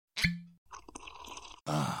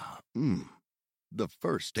The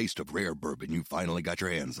first taste of rare bourbon you finally got your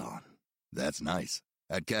hands on. That's nice.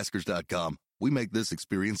 At Caskers.com, we make this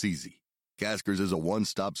experience easy. Caskers is a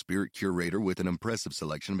one-stop spirit curator with an impressive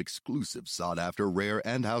selection of exclusive, sought-after, rare,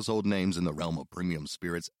 and household names in the realm of premium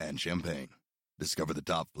spirits and champagne. Discover the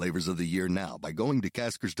top flavors of the year now by going to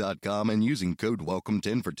Caskers.com and using code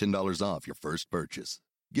WELCOME10 for $10 off your first purchase.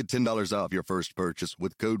 Get $10 off your first purchase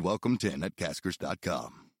with code WELCOME10 at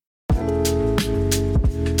Caskers.com.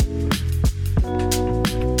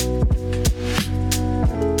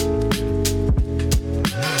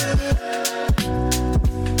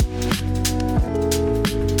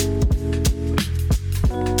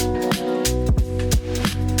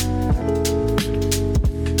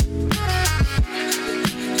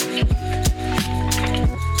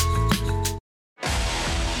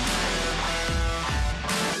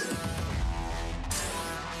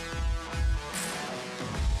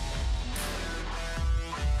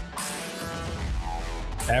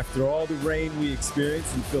 After all the rain we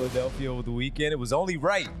experienced in Philadelphia over the weekend, it was only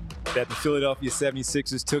right that the Philadelphia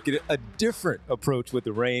 76ers took a different approach with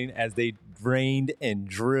the rain as they drained and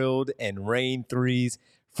drilled and rained threes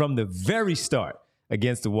from the very start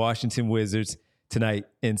against the Washington Wizards tonight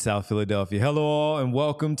in South Philadelphia. Hello all and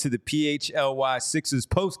welcome to the PHLY Sixers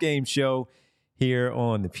postgame show here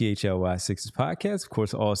on the PHLY Sixers podcast. Of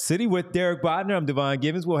course, All City with Derek Bodner. I'm Devon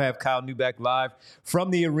Givens. We'll have Kyle Newback live from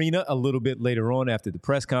the arena a little bit later on after the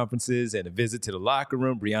press conferences and a visit to the locker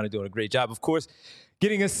room. Brianna doing a great job, of course,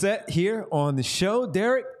 getting us set here on the show.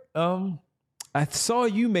 Derek, I saw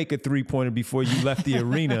you make a three-pointer before you left the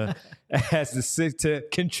arena to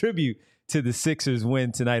contribute to the Sixers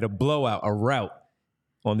win tonight, a blowout, a rout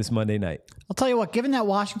on this Monday night. I'll tell you what, given that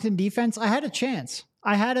Washington defense, I had a chance.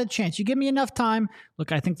 You give me enough time.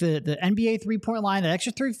 Look, I think the NBA three-point line, that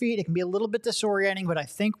extra 3 feet, it can be a little bit disorienting, but I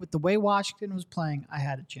think with the way Washington was playing, I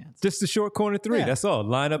had a chance. Just the short corner three. Yeah. That's all.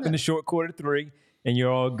 Line up in the short corner three, and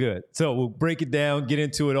you're all good. So we'll break it down, get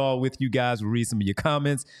into it all with you guys. We'll read some of your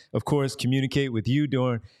comments. Of course, communicate with you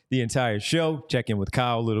during the entire show. Check in with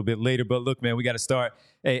Kyle a little bit later. But look, man, we got to start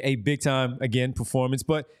a big-time, again, performance.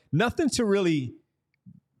 But nothing to really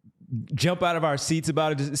jump out of our seats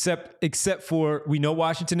about it, except for we know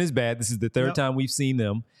Washington is bad. This is the third time we've seen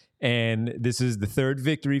them, and this is the third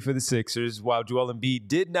victory for the Sixers. While Joel Embiid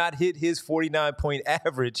did not hit his 49-point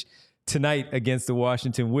average tonight against the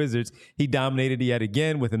Washington Wizards, he dominated yet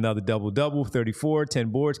again with another double-double, 34, 10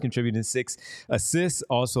 boards, contributing 6 assists,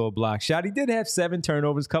 also a block shot. He did have 7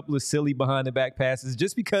 turnovers, a couple of silly behind-the-back passes.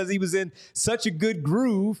 Just because he was in such a good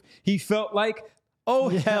groove, he felt like,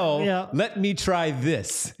 let me try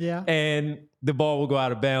this. Yeah. And the ball will go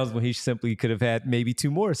out of bounds when he simply could have had maybe 2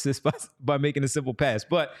 more assists by making a simple pass.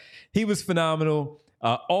 But he was phenomenal.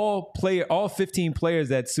 All 15 players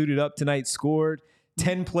that suited up tonight scored.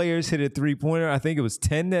 10 players hit a three-pointer. I think it was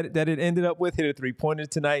 10 that it ended up with hit a three-pointer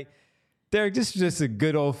tonight. Derek, just a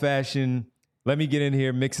good old-fashioned, let me get in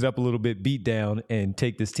here, mix it up a little bit, beat down, and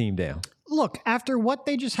take this team down. Look, after what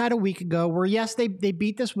they just had a week ago, where, yes, they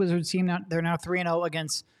beat this Wizards team. They're now 3-0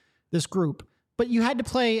 against this group. But you had to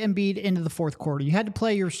play Embiid into the fourth quarter. You had to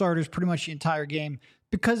play your starters pretty much the entire game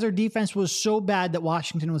because their defense was so bad that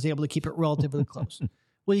Washington was able to keep it relatively close.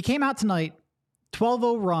 Well, you came out tonight,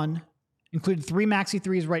 12-0 run, included 3 maxi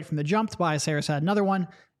threes right from the jump. Tobias Harris had another one.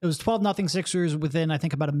 It was 12-0 Sixers within, I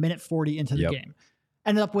think, about a minute 40 into the game.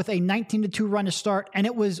 Ended up with a 19-2 run to start, and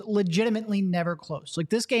it was legitimately never close. Like,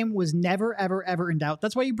 this game was never, ever, ever in doubt.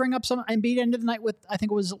 That's why you bring up some Embiid end of the night with, I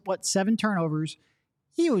think it was, 7 turnovers.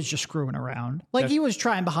 He was just screwing around. Like, he was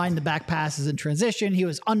trying behind the back passes in transition. He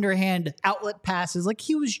was underhand outlet passes. Like,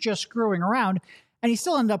 he was just screwing around, and he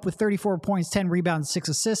still ended up with 34 points, 10 rebounds, 6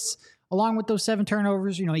 assists. Along with those 7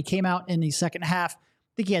 turnovers, he came out in the second half. I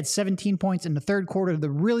think he had 17 points in the third quarter to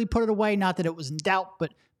really put it away. Not that it was in doubt,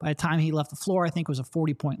 but by the time he left the floor, I think it was a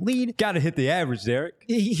 40-point lead. Got to hit the average, Derek.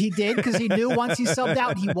 He did, because he knew once he subbed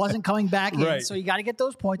out, he wasn't coming back in. So you got to get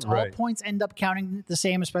those points. All points end up counting the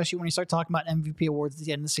same, especially when you start talking about MVP awards at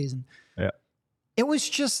the end of the season. Yeah, it was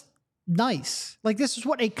just nice. Like, this is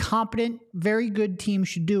what a competent, very good team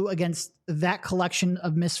should do against that collection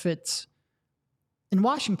of misfits in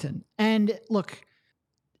Washington. And look,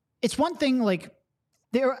 it's one thing, like,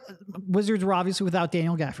 Wizards were obviously without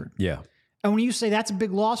Daniel Gafford. Yeah. And when you say that's a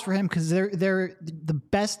big loss for him because they're the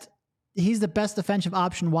best, he's the best defensive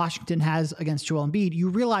option Washington has against Joel Embiid, you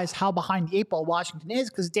realize how behind the 8 ball Washington is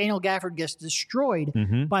because Daniel Gafford gets destroyed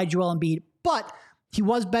by Joel Embiid. But he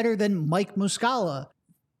was better than Mike Muscala.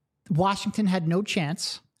 Washington had no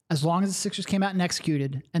chance as long as the Sixers came out and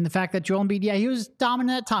executed. And the fact that Joel Embiid, he was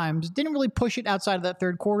dominant at times, didn't really push it outside of that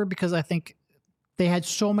third quarter because I think they had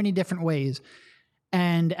so many different ways.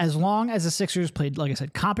 And as long as the Sixers played, like I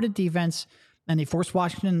said, competent defense, and they forced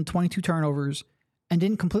Washington 22 turnovers and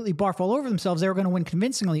didn't completely barf all over themselves, they were going to win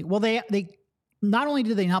convincingly. Well, they not only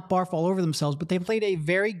did they not barf all over themselves, but they played a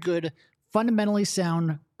very good, fundamentally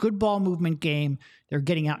sound, good ball movement game. They're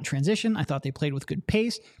getting out in transition. I thought they played with good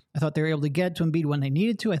pace. I thought they were able to get to Embiid when they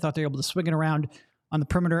needed to. I thought they were able to swing it around on the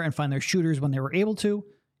perimeter and find their shooters when they were able to.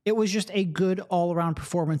 It was just a good all-around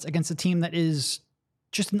performance against a team that is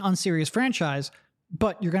just an unserious franchise,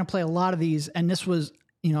 but you're going to play a lot of these. And this was,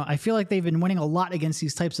 I feel like they've been winning a lot against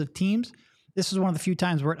these types of teams. This is one of the few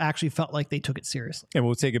times where it actually felt like they took it seriously. And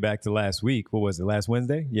we'll take it back to last week. What was it, last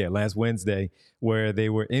Wednesday? Yeah, last Wednesday, where they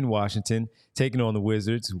were in Washington, taking on the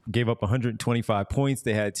Wizards, gave up 125 points.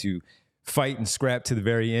 They had to fight and scrap to the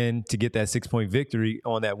very end to get that 6-point victory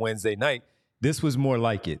on that Wednesday night. This was more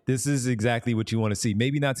like it. This is exactly what you want to see.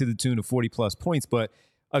 Maybe not to the tune of 40-plus points, but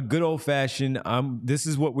a good old-fashioned, this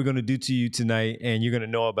is what we're going to do to you tonight, and you're going to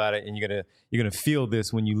know about it, and you're going to feel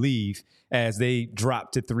this when you leave. As they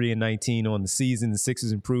dropped to 3-19 on the season, the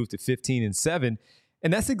Sixers improved to 15-7.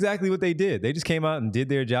 And that's exactly what they did. They just came out and did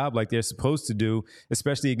their job like they're supposed to do,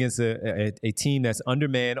 especially against a team that's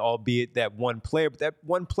undermanned, albeit that one player. But that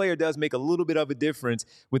one player does make a little bit of a difference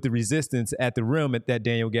with the resistance at the rim that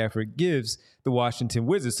Daniel Gafford gives the Washington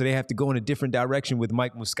Wizards. So they have to go in a different direction with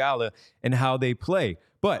Mike Muscala and how they play.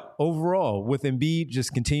 But overall, with Embiid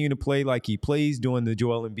just continuing to play like he plays, doing the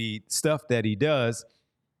Joel Embiid stuff that he does,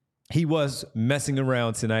 he was messing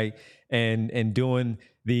around tonight and doing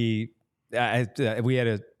the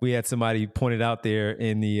we had somebody pointed out there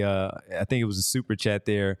in the I think it was a super chat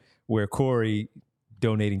there where Corey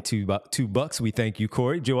donating $2. We thank you,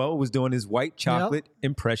 Corey. Joel was doing his white chocolate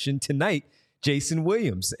impression tonight, Jason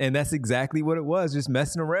Williams, and that's exactly what it was, just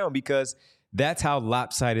messing around, because that's how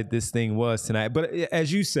lopsided this thing was tonight. But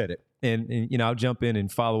as you said it, and I'll jump in and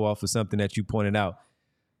follow off with something that you pointed out.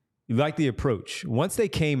 You like the approach. Once they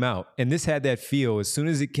came out, and this had that feel, as soon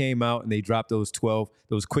as it came out and they dropped those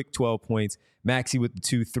quick 12 points, Maxey with the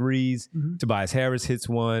 2 threes, Tobias Harris hits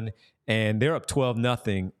one, and they're up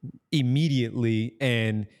 12-0 immediately.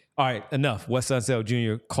 And all right, enough. Wes Unseld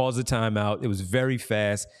Jr. calls a timeout. It was very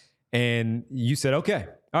fast. And you said, okay,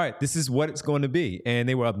 all right, this is what it's going to be. And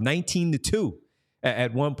they were up 19-2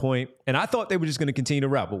 at one point. And I thought they were just going to continue to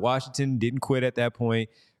route, but Washington didn't quit at that point.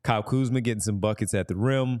 Kyle Kuzma getting some buckets at the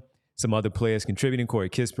rim. Some other players contributing. Corey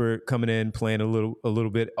Kispert coming in, playing a little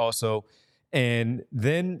bit also. And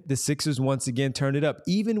then the Sixers once again turned it up.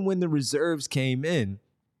 Even when the reserves came in,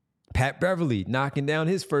 Pat Beverly knocking down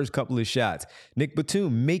his first couple of shots. Nick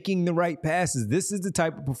Batum making the right passes. This is the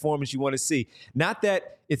type of performance you want to see. Not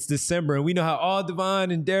that it's December, and we know how, Devon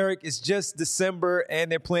and Derek, it's just December,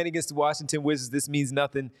 and they're playing against the Washington Wizards. This means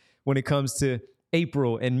nothing when it comes to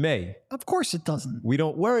April and May. Of course it doesn't. We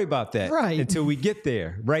don't worry about that until we get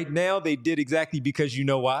there. Right now, they did exactly because you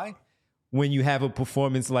know why? When you have a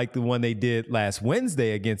performance like the one they did last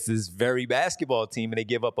Wednesday against this very basketball team and they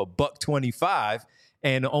give up a $125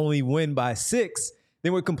 and only win by 6,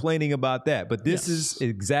 then we're complaining about that. But this is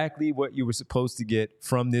exactly what you were supposed to get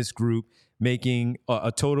from this group, making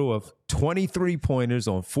a total of 23 pointers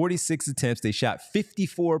on 46 attempts. They shot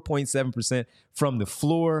 54.7% from the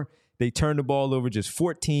floor. They turned the ball over just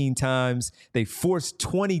 14 times. They forced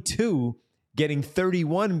 22, getting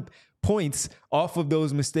 31 points off of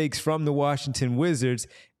those mistakes from the Washington Wizards,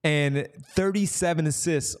 and 37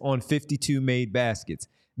 assists on 52 made baskets.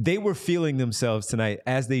 They were feeling themselves tonight,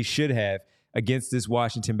 as they should have, against this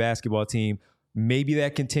Washington basketball team. Maybe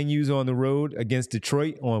that continues on the road against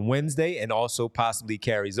Detroit on Wednesday and also possibly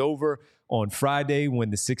carries over on Friday when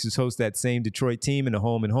the Sixers host that same Detroit team in a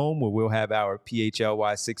home and home, where we'll have our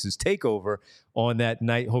PHLY Sixers takeover on that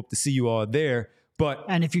night. Hope to see you all there.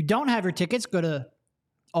 And if you don't have your tickets, go to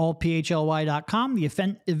allphly.com, the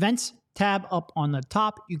events tab up on the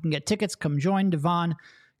top. You can get tickets. Come join Devon,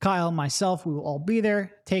 Kyle, myself. We will all be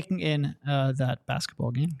there taking in that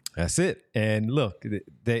basketball game. That's it. And look,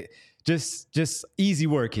 they just easy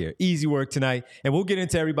work here. Easy work tonight. And we'll get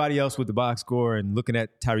into everybody else with the box score and looking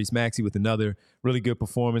at Tyrese Maxey with another really good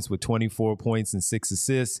performance with 24 points and 6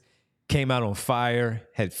 assists. Came out on fire,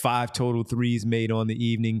 had 5 total threes made on the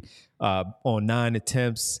evening on 9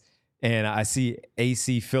 attempts. And I see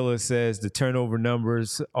AC Phillips says the turnover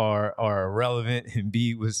numbers are irrelevant.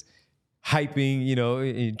 Embiid was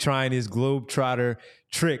hyping, trying his globetrotter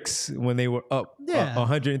tricks when they were up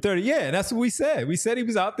 130. Yeah, and that's what we said. We said he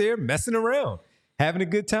was out there messing around, having a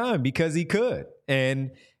good time because he could.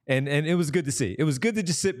 And it was good to see. It was good to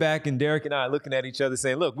just sit back and Derek and I looking at each other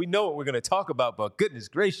saying, look, we know what we're going to talk about, but goodness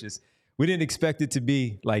gracious, we didn't expect it to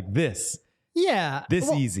be like this. Yeah.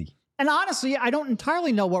 This easy. And honestly, I don't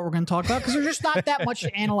entirely know what we're going to talk about because there's just not that much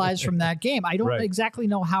to analyze from that game. I don't exactly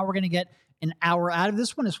know how we're going to get an hour out of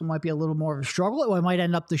this one. This one might be a little more of a struggle. I might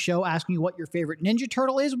end up the show asking you what your favorite Ninja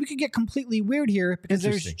Turtle is. We could get completely weird here because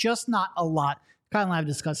there's just not a lot. Kyle and I have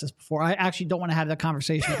discussed this before. I actually don't want to have that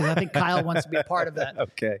conversation because I think Kyle wants to be a part of that.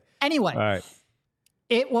 Okay. Anyway, all right.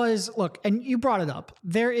 It was, look, and you brought it up.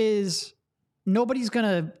 Nobody's going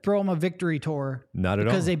to throw them a victory tour. Not at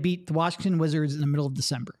all. Because they beat the Washington Wizards in the middle of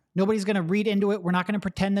December. Nobody's going to read into it. We're not going to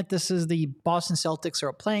pretend that this is the Boston Celtics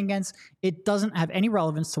are playing against. It doesn't have any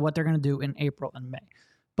relevance to what they're going to do in April and May.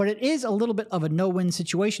 But it is a little bit of a no-win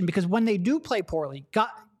situation because when they do play poorly,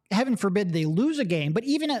 heaven forbid they lose a game, but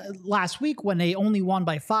even last week when they only won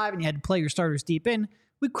by 5 and you had to play your starters deep in,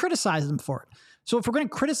 we criticized them for it. So if we're going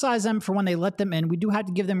to criticize them for when they let them in, we do have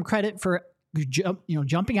to give them credit for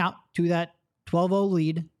jumping out to that 12-0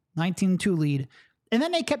 lead, 19-2 lead, and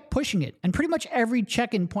then they kept pushing it. And pretty much every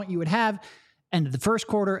check-in point you would have, end of the first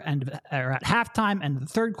quarter, or at halftime, end of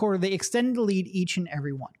the third quarter, they extended the lead each and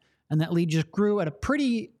every one. And that lead just grew at a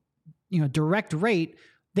pretty direct rate.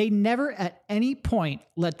 They never at any point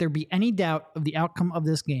let there be any doubt of the outcome of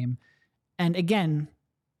this game. And again,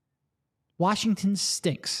 Washington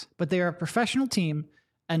stinks, but they are a professional team,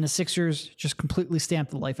 and the Sixers just completely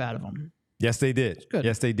stamped the life out of them. Yes, they did. Good.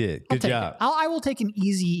 Yes, they did. Good job. I will take an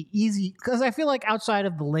easy, because I feel like outside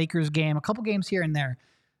of the Lakers game, a couple games here and there,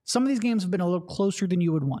 some of these games have been a little closer than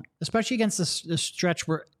you would want, especially against this stretch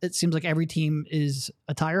where it seems like every team is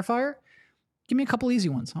a tire fire. Give me a couple easy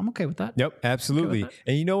ones. I'm okay with that. Yep, absolutely.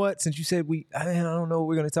 And you know what? Since you said I don't know what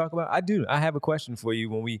we're going to talk about. I have a question for you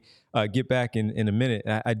when we get back in a minute.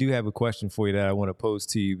 I do have a question for you that I want to pose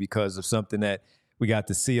to you because of something that we got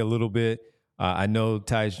to see a little bit. I know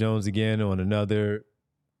Tyus Jones again on another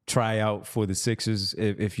tryout for the Sixers,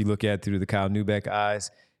 if you look at it through the Kyle Neubeck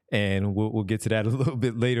eyes. And we'll get to that a little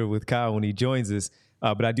bit later with Kyle when he joins us.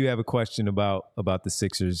 But I do have a question about the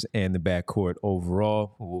Sixers and the backcourt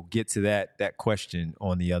overall. We'll get to that question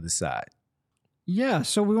on the other side. Yeah,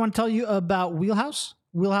 so we want to tell you about Wheelhouse.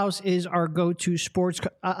 Wheelhouse is our go-to sports.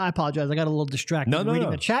 I apologize. I got a little distracted reading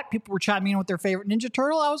the chat. People were chiming in with their favorite Ninja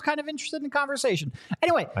Turtle. I was kind of interested in the conversation.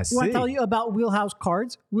 Anyway, we want to tell you about Wheelhouse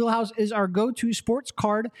Cards. Wheelhouse is our go-to sports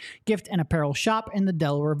card, gift, and apparel shop in the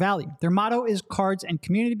Delaware Valley. Their motto is cards and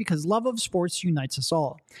community because love of sports unites us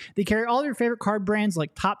all. They carry all of your favorite card brands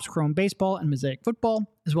like Topps Chrome Baseball and Mosaic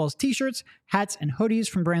Football, as well as t-shirts, hats, and hoodies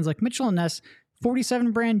from brands like Mitchell & Ness,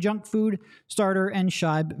 47 brand Junk Food, Starter, and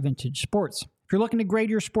Scheib Vintage Sports. If you're looking to grade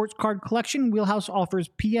your sports card collection, Wheelhouse offers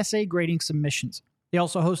PSA grading submissions. They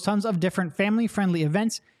also host tons of different family-friendly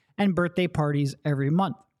events and birthday parties every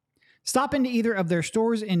month. Stop into either of their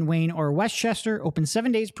stores in Wayne or Westchester, open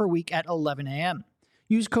 7 days per week at 11 a.m.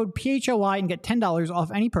 Use code PHLY and get $10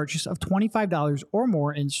 off any purchase of $25 or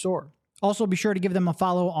more in store. Also, be sure to give them a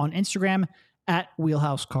follow on Instagram at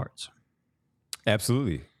Wheelhouse Cards.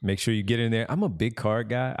 Absolutely. Make sure you get in there. I'm a big card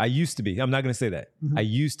guy. I used to be. I'm not going to say that. Mm-hmm. I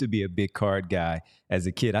used to be a big card guy as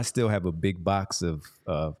a kid. I still have a big box of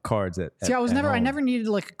cards at I never needed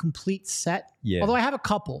like a complete set. Yeah. Although I have a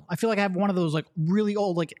couple. I feel like I have one of those like really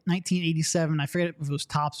old, like 1987. I forget if it was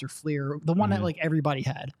Topps or Fleer. The one that like everybody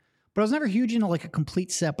had. But I was never huge into like a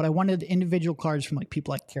complete set, but I wanted individual cards from like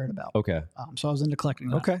people I cared about. Okay. So I was into collecting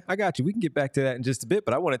that. Okay, I got you. We can get back to that in just a bit,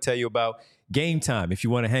 but I want to tell you about Game Time. If you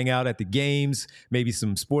want to hang out at the games, maybe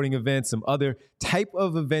some sporting events, some other type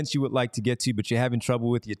of events you would like to get to, but you're having trouble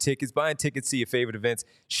with your tickets, buying tickets to your favorite events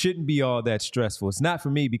shouldn't be all that stressful. It's not for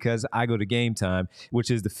me because I go to Game Time, which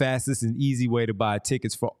is the fastest and easy way to buy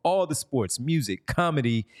tickets for all the sports, music,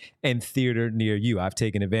 comedy, and theater near you. I've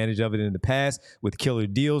taken advantage of it in the past with killer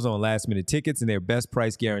deals on last-minute tickets and their best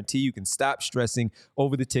price guarantee. You can stop stressing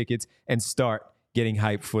over the tickets and start getting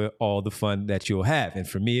hyped for all the fun that you'll have. And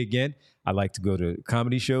for me, again, I like to go to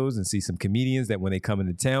comedy shows and see some comedians that when they come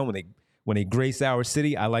into town, when they grace our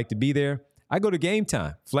city, I like to be there. I go to Game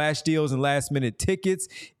Time. Flash deals and last-minute tickets,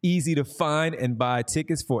 easy to find and buy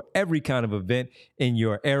tickets for every kind of event in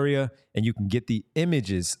your area, and you can get the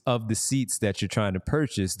images of the seats that you're trying to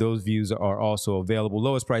purchase. Those views are also available.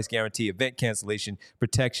 Lowest price guarantee, event cancellation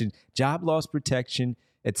protection, job loss protection,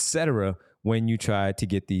 etc. when you try to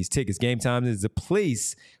get these tickets. Game Time is a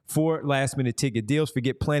place for last-minute ticket deals.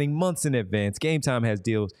 Forget planning months in advance. Game Time has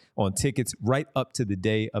deals on tickets right up to the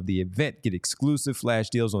day of the event. Get exclusive flash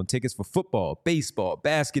deals on tickets for football, baseball,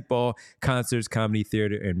 basketball, concerts, comedy,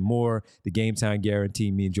 theater, and more. The Game Time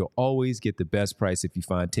guarantee means you'll always get the best price if you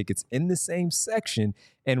find tickets in the same section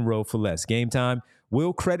and row for less. Game Time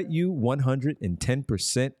will credit you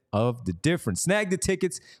 110% of the difference. Snag the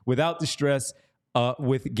tickets without the stress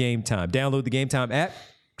with Game Time. Download the Game Time app,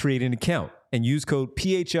 create an account. and use code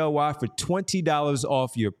PHLY for $20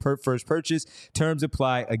 off your first purchase. Terms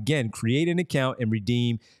apply. Again, create an account and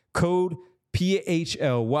redeem code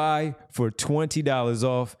PHLY for $20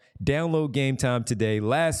 off. Download Game Time today.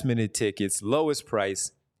 Last minute tickets, lowest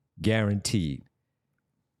price, guaranteed.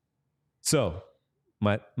 So,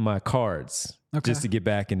 my cards, just to get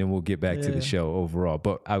back, and then we'll get back to the show overall.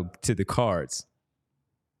 But to the cards.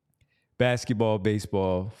 Basketball,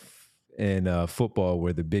 baseball, and football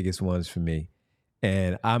were the biggest ones for me.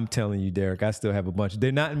 And I'm telling you, Derek, I still have a bunch.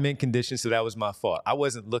 They're not in mint condition, so that was my fault. I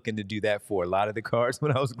wasn't looking to do that for a lot of the cards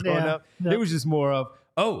when I was growing up. It was just more of,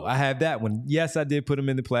 I have that one. Yes, I did put them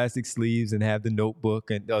in the plastic sleeves and have the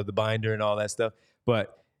notebook and the binder and all that stuff.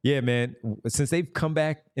 But yeah, man, since they've come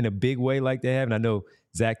back in a big way like they have, and I know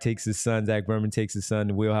Zach Berman takes his son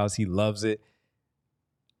to Wheelhouse. He loves it.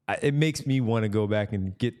 It makes me want to go back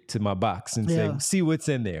and get to my box and see what's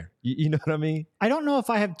in there. You know what I mean? I don't know if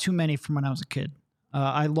I have too many from when I was a kid.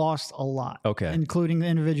 I lost a lot, including the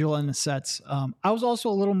individual and the sets. I was also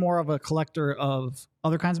a little more of a collector of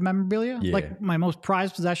other kinds of memorabilia. Yeah. Like my most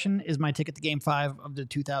prized possession is my ticket to Game 5 of the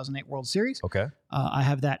 2008 World Series. Okay. I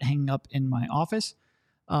have that hanging up in my office.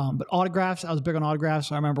 But autographs, I was big on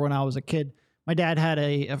autographs. I remember when I was a kid, my dad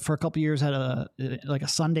had for a couple of years had a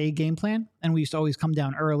Sunday game plan, and we used to always come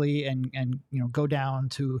down early and go down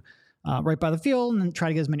to right by the field and try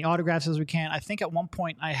to get as many autographs as we can. I think at one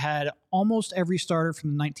point I had almost every starter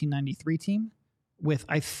from the 1993 team.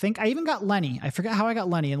 I even got Lenny. I forget how I got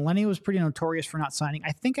Lenny, and Lenny was pretty notorious for not signing.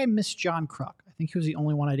 I think I missed John Kruk. I think he was the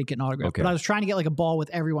only one I didn't get an autograph. But I was trying to get like a ball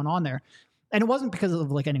with everyone on there, and it wasn't because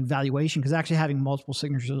of like an evaluation, because actually having multiple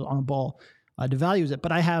signatures on a ball devalues it.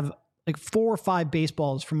 But I have like 4 or 5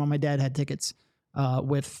 baseballs from when my dad had tickets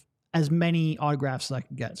with as many autographs as I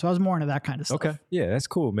could get. So I was more into that kind of stuff. Okay. Yeah, that's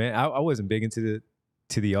cool, man. I wasn't big into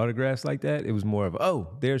the autographs like that. It was more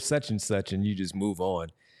of, there's such and such, and you just move on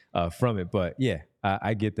from it. But yeah,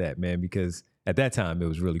 I get that, man, because at that time it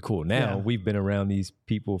was really cool. Now we've been around these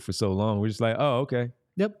people for so long. We're just like, okay.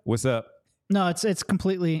 Yep. What's up? No, it's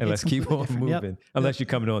completely. And let's keep on moving. Yep. Unless you're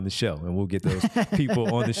coming on the show, and we'll get those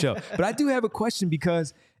people on the show. But I do have a question,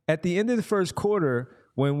 because at the end of the first quarter,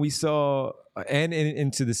 when we saw, and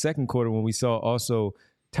into the second quarter, when we saw also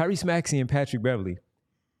Tyrese Maxey and Patrick Beverley,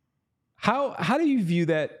 how do you view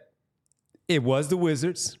that? It was the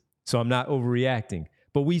Wizards, so I'm not overreacting,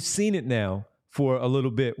 but we've seen it now for a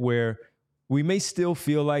little bit where we may still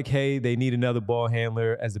feel like, hey, they need another ball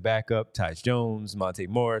handler as a backup, Tyus Jones, Monte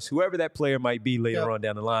Morris, whoever that player might be later on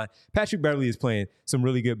down the line. Patrick Beverley is playing some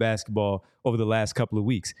really good basketball over the last couple of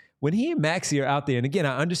weeks. When he and Maxey are out there, and again,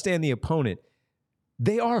 I understand the opponent,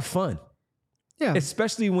 they are fun. Yeah.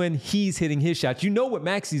 Especially when he's hitting his shots. You know what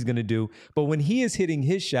Maxey's going to do, but when he is hitting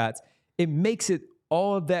his shots, it makes it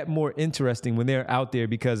all of that more interesting when they're out there,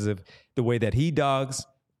 because of the way that he dogs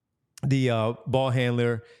the ball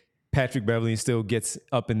handler. Patrick Beverley still gets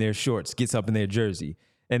up in their shorts, gets up in their jersey.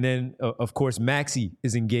 And then, of course, Maxey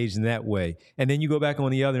is engaged in that way. And then you go back on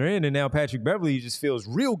the other end, and now Patrick Beverley just feels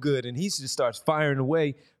real good, and he just starts firing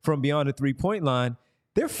away from beyond the three-point line.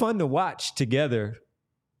 They're fun to watch together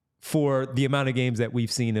for the amount of games that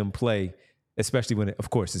we've seen them play, especially when, of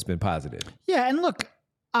course, it's been positive. Yeah, and look,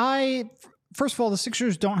 first of all, the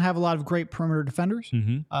Sixers don't have a lot of great perimeter defenders.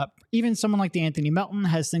 Mm-hmm. Even someone like Anthony Melton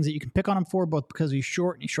has things that you can pick on him for, both because he's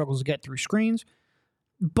short and he struggles to get through screens.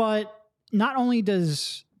 But not only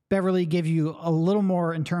does Beverley give you a little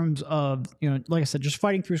more in terms of, like I said, just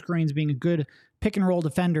fighting through screens, being a good pick and roll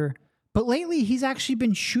defender, but lately he's actually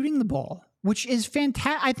been shooting the ball, which is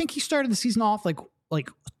fantastic. I think he started the season off like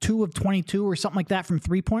 2 of 22 or something like that from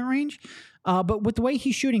 3-point range. But with the way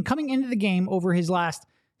he's shooting, coming into the game over his last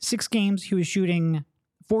 6 games, he was shooting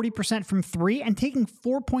 40% from 3 and taking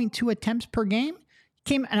 4.2 attempts per game.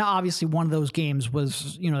 And obviously one of those games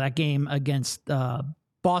was, that game against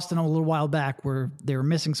Boston a little while back where they were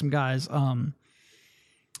missing some guys. But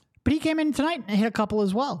he came in tonight and hit a couple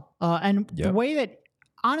as well. The way that,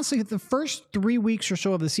 honestly, the first 3 weeks or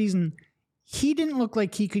so of the season, he didn't look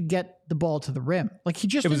like he could get the ball to the rim. Like he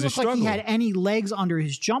just didn't look like he had any legs under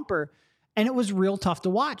his jumper. And it was real tough to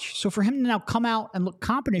watch. So for him to now come out and look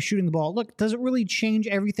competent shooting the ball, does it really change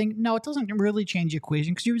everything? No, it doesn't really change the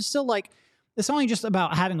equation, because you would still it's only just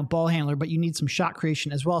about having a ball handler, but you need some shot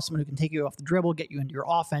creation as well. Someone who can take you off the dribble, get you into your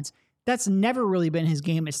offense. That's never really been his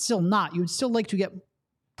game. It's still not. You would still like to get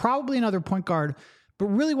probably another point guard. But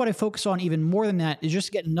really what I focus on even more than that is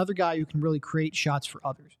just get another guy who can really create shots for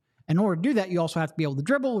others. In order to do that, you also have to be able to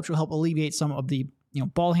dribble, which will help alleviate some of the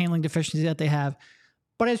ball handling deficiencies that they have.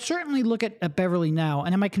 But I certainly look at Beverley now,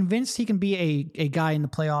 and am I convinced he can be a guy in the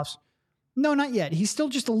playoffs? No, not yet. He's still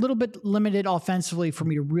just a little bit limited offensively for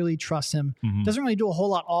me to really trust him. Doesn't really do a whole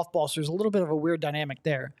lot off ball, so there's a little bit of a weird dynamic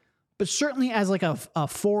there. But certainly as like a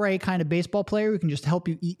 4A kind of baseball player who can just help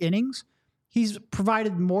you eat innings, he's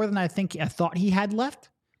provided more than I thought he had left,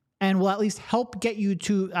 and will at least help get you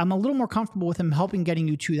to, I'm a little more comfortable with him helping getting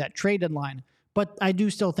you to that trade deadline. But I do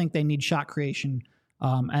still think they need shot creation,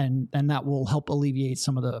 and that will help alleviate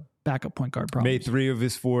some of the backup point guard problems. Made 3 of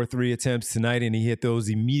his 4 3 attempts tonight, and he hit those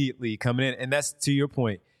immediately coming in. And that's to your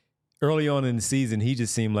point. Early on in the season, he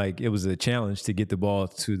just seemed like it was a challenge to get the ball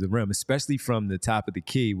to the rim, especially from the top of the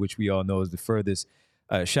key, which we all know is the furthest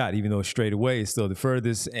shot, even though straight away is still the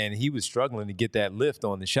furthest. And he was struggling to get that lift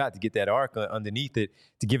on the shot, to get that arc underneath it,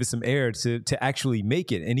 to give it some air to actually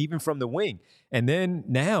make it, and even from the wing. And then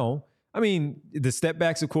now, I mean, the step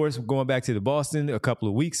backs, of course, going back to the Boston a couple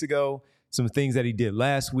of weeks ago, some things that he did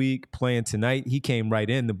last week, playing tonight, he came right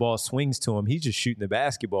in, the ball swings to him, he's just shooting the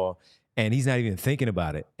basketball, and he's not even thinking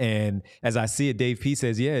about it. And as I see it, Dave P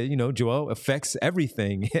says, yeah, Joel affects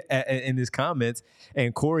everything in his comments.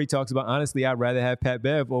 And Corey talks about, honestly, I'd rather have Pat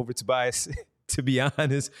Bev over Tobias, to be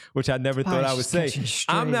honest, which I never thought I would say.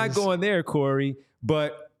 I'm not going there, Corey,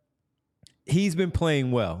 but he's been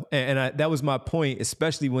playing well. And that was my point,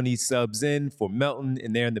 especially when he subs in for Melton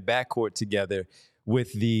and they're in the backcourt together,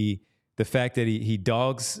 with the fact that he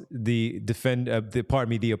dogs the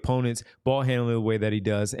opponent's ball handling the way that he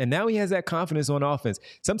does. And now he has that confidence on offense.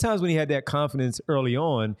 Sometimes when he had that confidence early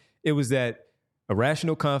on, it was that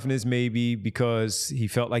irrational confidence, maybe because he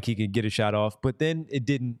felt like he could get a shot off, but then it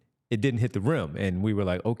didn't hit the rim. And we were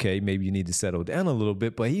like, okay, maybe you need to settle down a little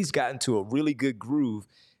bit. But he's gotten to a really good groove,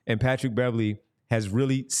 and Patrick Beverley has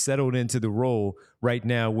really settled into the role right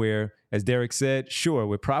now where, as Derek said, sure,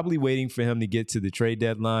 we're probably waiting for him to get to the trade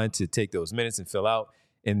deadline to take those minutes and fill out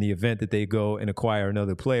in the event that they go and acquire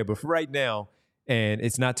another player. But for right now, and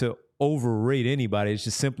it's not to overrate anybody, it's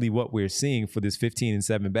just simply what we're seeing for this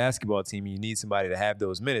 15-7 basketball team. You need somebody to have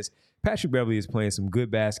those minutes. Patrick Beverley is playing some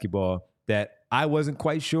good basketball that I wasn't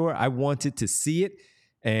quite sure. I wanted to see it.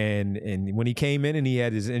 And when he came in and he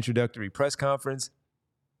had his introductory press conference,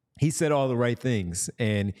 he said all the right things,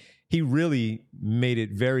 and he really made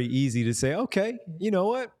it very easy to say, okay, you know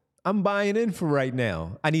what? I'm buying in for right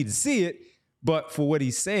now. I need to see it, but for what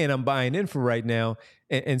he's saying, I'm buying in for right now.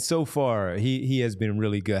 And so far, he has been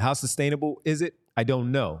really good. How sustainable is it? I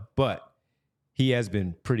don't know, but he has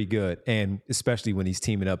been pretty good, and especially when he's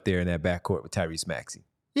teaming up there in that backcourt with Tyrese Maxey.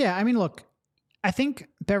 Yeah, I mean, look, I think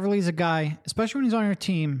Beverly's a guy, especially when he's on your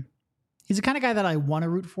team, he's the kind of guy that I want to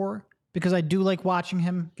root for, because I do like watching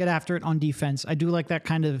him get after it on defense. I do like that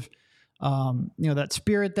kind of, that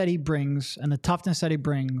spirit that he brings and the toughness that he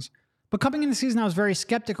brings. But coming into the season, I was very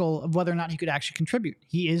skeptical of whether or not he could actually contribute.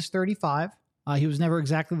 He is 35. He was never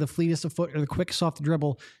exactly the fleetest of foot or the quickest off the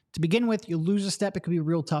dribble. To begin with, you lose a step, it could be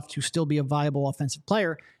real tough to still be a viable offensive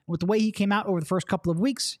player. And with the way he came out over the first couple of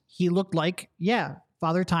weeks, he looked like,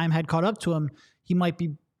 Father Time had caught up to him. He might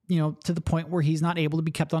be to the point where he's not able to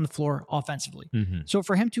be kept on the floor offensively. Mm-hmm. So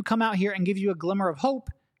for him to come out here and give you a glimmer of hope,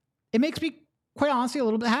 it makes me, quite honestly, a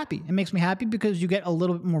little bit happy. It makes me happy because you get a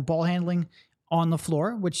little bit more ball handling on the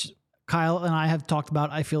floor, which Kyle and I have talked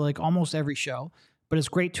about, I feel like, almost every show. But it's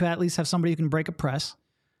great to at least have somebody who can break a press.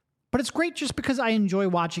 But it's great just because I enjoy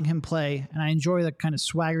watching him play, and I enjoy the kind of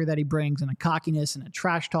swagger that he brings, and the cockiness, and the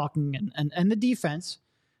trash talking, and the defense.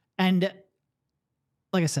 And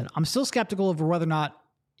like I said, I'm still skeptical of whether or not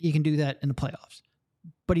he can do that in the playoffs.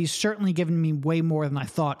 But he's certainly given me way more than I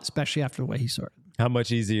thought, especially after the way he started. How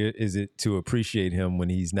much easier is it to appreciate him when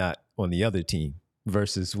he's not on the other team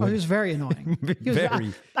versus when... he was very annoying.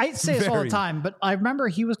 I say this all the time, but I remember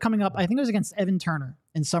he was coming up, I think it was against Evan Turner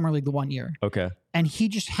in Summer League the one year. Okay. And he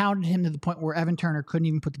just hounded him to the point where Evan Turner couldn't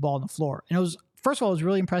even put the ball on the floor. And it was, first of all, it was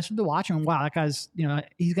really impressive to watch him. Wow, that guy's,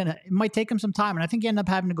 it might take him some time. And I think he ended up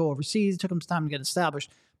having to go overseas. It took him some time to get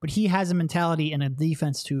established. But he has a mentality and a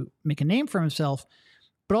defense to make a name for himself.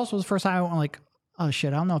 But also, it was the first time I went like, oh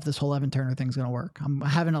shit, I don't know if this whole Evan Turner thing's going to work. I'm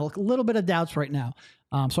having a little bit of doubts right now.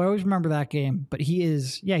 So I always remember that game. But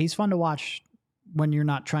he's fun to watch when you're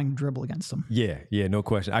not trying to dribble against him. Yeah, no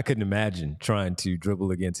question. I couldn't imagine trying to dribble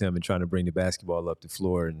against him and trying to bring the basketball up the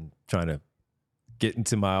floor and trying to get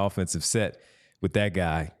into my offensive set with that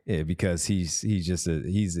guy, because he's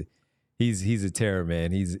a terror,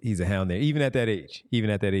 man. He's a hound there, even at that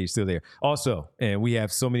age, still there. Also, and we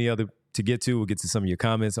have so many other to get to. We'll get to some of your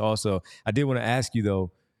comments. Also, I did want to ask you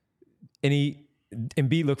though,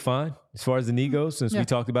 Embiid looked fine as far as the knee goes, since we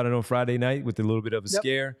talked about it on Friday night with a little bit of a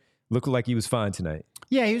scare. Looked like he was fine tonight.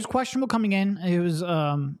 Yeah, he was questionable coming in. It was,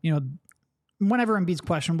 whenever Embiid's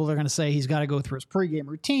questionable, they're going to say he's got to go through his pregame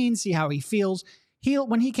routine, see how he feels.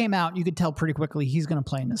 when he came out, you could tell pretty quickly he's going to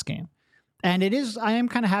play in this game. And I am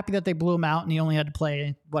kind of happy that they blew him out and he only had to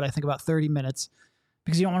play, I think about 30 minutes,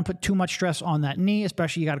 because you don't want to put too much stress on that knee,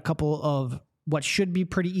 especially you got a couple of what should be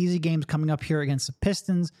pretty easy games coming up here against the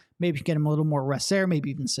Pistons. Maybe get him a little more rest there, maybe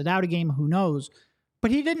even sit out a game, who knows. But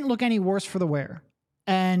he didn't look any worse for the wear.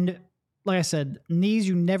 And like I said, knees,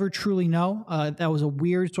 you never truly know. That was a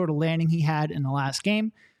weird sort of landing he had in the last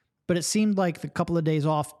game. But it seemed like the couple of days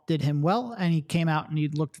off did him well, and he came out and he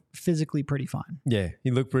looked physically pretty fine. Yeah,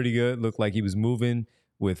 he looked pretty good. Looked like he was moving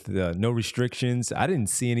with no restrictions. I didn't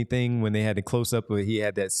see anything when they had the close-up, but he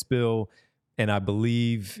had that spill, and I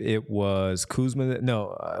believe it was Kuzma.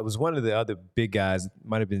 It was one of the other big guys.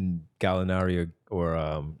 Might have been Gallinari or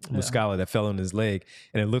Muscala that fell on his leg,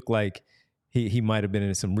 and it looked like he might have been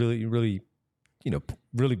in some really, really,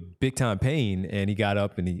 really big-time pain, and he got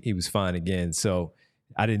up and he was fine again. So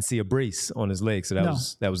I didn't see a brace on his leg, so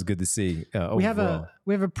that was good to see. We have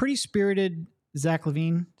a pretty spirited Zach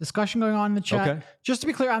LaVine discussion going on in the chat. Okay. Just to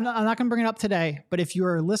be clear, I'm not going to bring it up today, but if you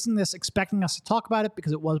are listening to this expecting us to talk about it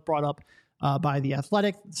because it was brought up by The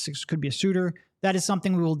Athletic, this could be a suitor, that is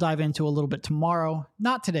something we will dive into a little bit tomorrow.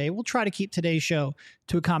 Not today. We'll try to keep today's show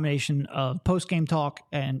to a combination of post-game talk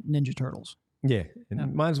and Ninja Turtles. Yeah,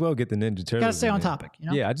 might as well get the Ninja Turtles. Got to stay on topic.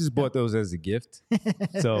 Yeah, I just bought those as a gift.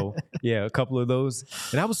 So yeah, a couple of those,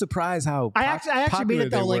 and I was surprised how I actually made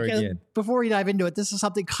it though. Like before we dive into it, this is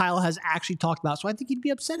something Kyle has actually talked about. So I think he'd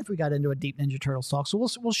be upset if we got into a deep Ninja Turtles talk. So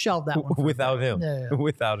we'll shelve that one without him. Yeah.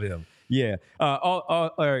 Without him. Yeah.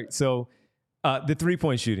 All right. So the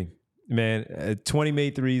 3-point shooting, man. 20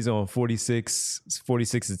 made threes on 46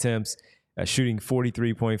 attempts. Shooting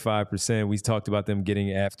 43.5%. We talked about them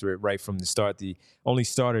getting after it right from the start. The only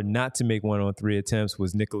starter not to make 1-on-3 attempts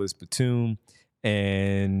was Nicholas Batum.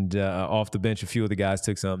 And off the bench, a few of the guys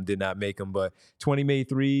took some, did not make them. But 20 made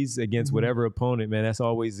threes against whatever opponent, man, that's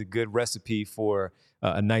always a good recipe for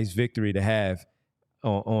a nice victory to have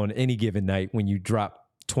on any given night when you drop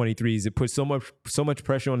 20 threes. It puts so much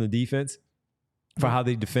pressure on the defense for how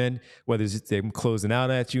they defend, whether it's them closing out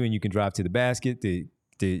at you and you can drive to the basket, the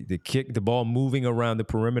kick, the ball moving around the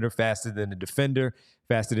perimeter faster than the defender,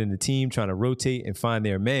 faster than the team, trying to rotate and find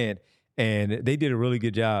their man. And they did a really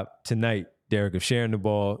good job tonight, Derek, of sharing the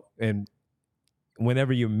ball. And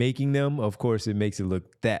whenever you're making them, of course, it makes it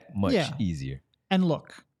look that much easier. And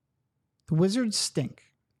look, the Wizards stink.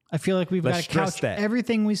 I feel like we've got to couch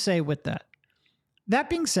everything we say with that.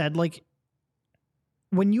 That being said, like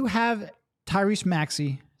when you have Tyrese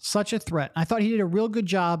Maxey, such a threat, I thought he did a real good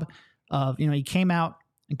job of, he came out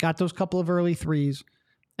and got those couple of early threes.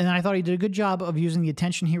 And then I thought he did a good job of using the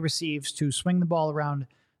attention he receives to swing the ball around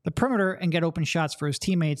the perimeter and get open shots for his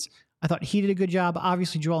teammates. I thought he did a good job.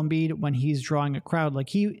 Obviously, Joel Embiid, when he's drawing a crowd like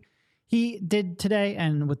he did today,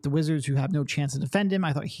 and with the Wizards who have no chance to defend him,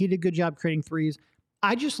 I thought he did a good job creating threes.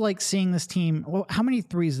 I just like seeing this team. Well, how many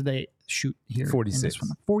threes did they shoot here? 46. In this one?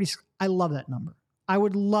 40. I love that number. I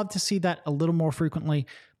would love to see that a little more frequently,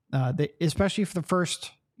 especially for the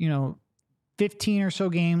first, 15 or so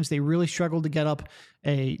games. They really struggled to get up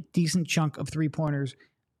a decent chunk of 3-pointers,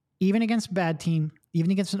 even against a bad team,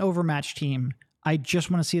 even against an overmatched team. I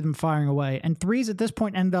just want to see them firing away. And threes at this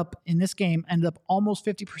point ended up almost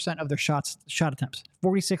 50% of their shot attempts,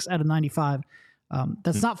 46 out of 95.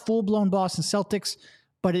 That's not full-blown Boston Celtics,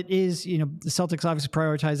 but it is, the Celtics obviously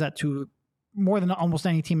prioritize that to more than almost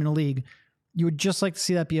any team in the league. You would just like to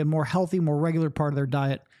see that be a more healthy, more regular part of their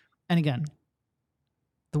diet. And again,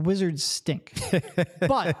 the Wizards stink.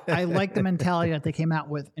 But I like the mentality that they came out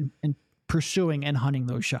with in pursuing and hunting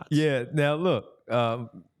those shots. Yeah. Now, look,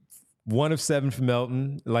 1 of 7 for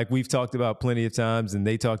Melton, like we've talked about plenty of times, and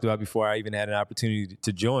they talked about before I even had an opportunity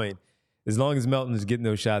to join. As long as Melton is getting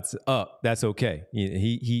those shots up, that's okay.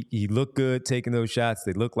 He looked good taking those shots.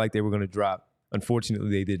 They looked like they were going to drop. Unfortunately,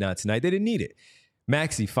 they did not tonight. They didn't need it.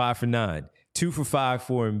 Maxey, 5 for 9, 2 for 5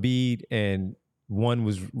 for Embiid, and one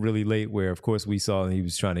was really late where, of course, we saw he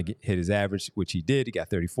was trying to hit his average, which he did. He got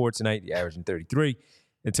 34 tonight. He averaged 33.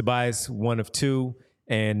 And Tobias, 1 of 2.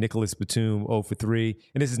 And Nicholas Batum, 0 for 3.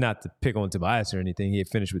 And this is not to pick on Tobias or anything. He had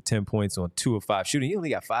finished with 10 points on 2 of 5 shooting. He only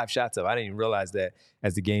got 5 shots up. I didn't even realize that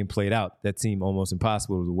as the game played out. That seemed almost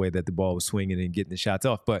impossible the way that the ball was swinging and getting the shots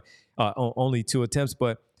off. But only 2 attempts.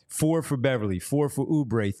 But 4 for Beverly, 4 for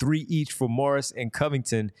Oubre, 3 each for Morris and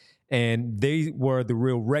Covington. And they were the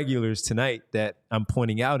real regulars tonight that I'm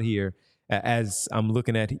pointing out here as I'm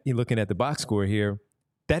looking at the box score here.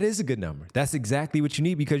 That is a good number. That's exactly what you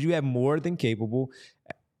need because you have more than capable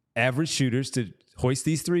average shooters to hoist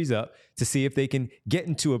these threes up to see if they can get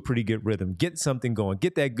into a pretty good rhythm, get something going,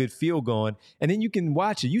 get that good feel going, and then you can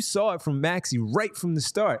watch it. You saw it from Maxey right from the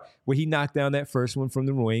start where he knocked down that first one from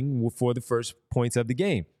the wing for the first points of the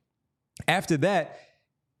game. After that,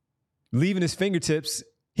 leaving his fingertips,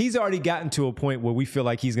 he's already gotten to a point where we feel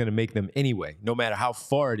like he's going to make them anyway. No matter how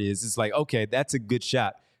far it is, it's like, okay, that's a good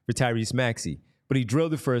shot for Tyrese Maxey. But he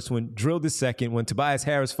drilled the first one, drilled the second. When Tobias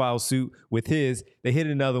Harris fouled suit with his, they hit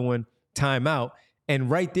another one, timeout. And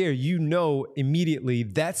right there, you know immediately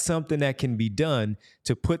that's something that can be done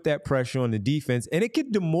to put that pressure on the defense. And it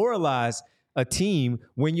could demoralize a team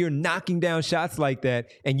when you're knocking down shots like that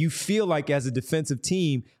and you feel like as a defensive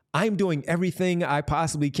team, I'm doing everything I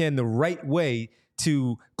possibly can the right way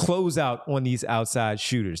to close out on these outside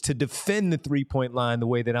shooters, to defend the three-point line the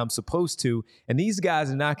way that I'm supposed to. And these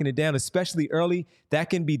guys are knocking it down, especially early.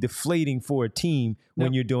 That can be deflating for a team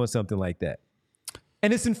when you're doing something like that.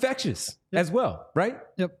 And it's infectious as well, right?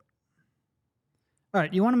 Yep. All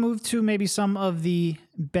right. You want to move to maybe some of the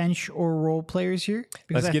bench or role players here?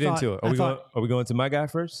 Because let's get into it. Are we going to my guy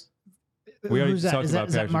first? We already talked about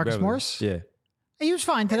is that Marcus Beverly. Morris? Yeah. He was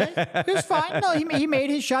fine today. He was fine. No, he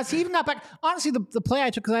made his shots. He even got back. Honestly, the play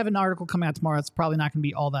I took, because I have an article coming out tomorrow, that's probably not going to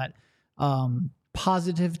be all that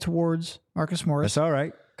positive towards Marcus Morris. That's all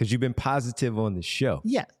right, because you've been positive on the show.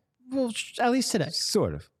 Yeah. Well, at least today.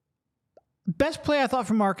 Sort of. Best play I thought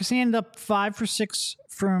from Marcus. He ended up 5 for 6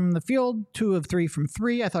 from the field, 2 of 3 from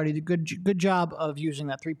 3. I thought he did a good job of using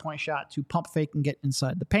that 3-point shot to pump fake and get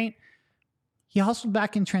inside the paint. He hustled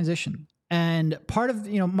back in transition. And part of,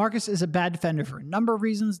 Marcus is a bad defender for a number of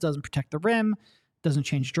reasons. Doesn't protect the rim, doesn't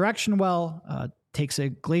change direction well, takes a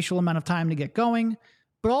glacial amount of time to get going,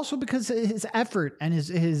 but also because his effort and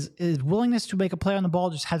his willingness to make a play on the ball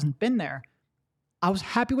just hasn't been there. I was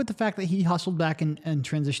happy with the fact that he hustled back in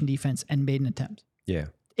transition defense and made an attempt. Yeah.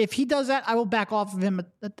 If he does that, I will back off of him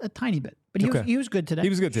a tiny bit. But he was good today. He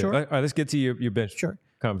was good today. Sure. All right, let's get to your bench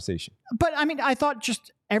conversation. But, I thought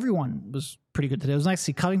just everyone was pretty good today. It was nice to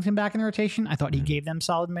see Covington back in the rotation. I thought he gave them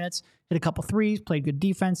solid minutes, hit a couple threes, played good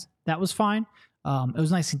defense. That was fine. It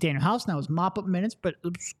was nice to see Daniel House. Now it was mop-up minutes, but it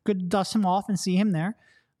was good to dust him off and see him there.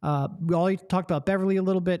 We already talked about Beverly a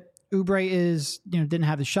little bit. Oubre didn't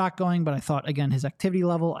have the shot going, but I thought, again, his activity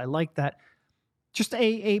level, I like that. Just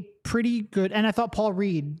a pretty good, and I thought Paul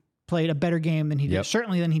Reed played a better game than he did,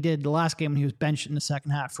 certainly than he did the last game when he was benched in the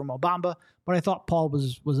second half from Obamba. But I thought Paul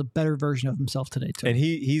was a better version of himself today, too. And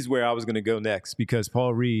he's where I was going to go next, because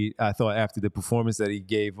Paul Reed, I thought after the performance that he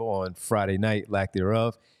gave on Friday night, lack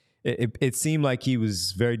thereof, it seemed like he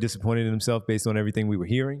was very disappointed in himself based on everything we were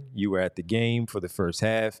hearing. You were at the game for the first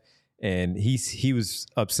half. And he was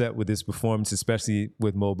upset with his performance, especially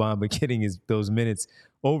with Mo Bamba getting those minutes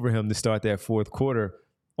over him to start that fourth quarter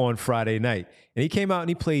on Friday night. And he came out and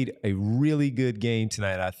he played a really good game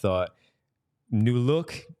tonight, I thought. New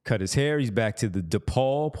look, cut his hair. He's back to the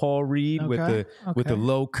DePaul Paul Reed with the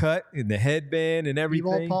low cut and the headband and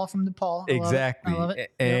everything. B-ball Paul from DePaul. Exactly. I love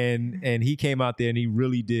it. And he came out there and he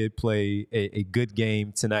really did play a good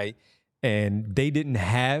game tonight. And they didn't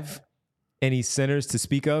have any centers to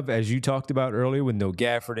speak of, as you talked about earlier, with no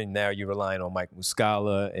Gafford, and now you're relying on Mike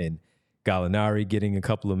Muscala and Gallinari getting a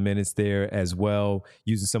couple of minutes there as well,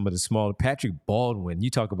 using some of the smaller. Patrick Baldwin, you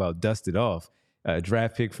talk about dusted off. A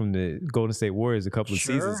draft pick from the Golden State Warriors a couple of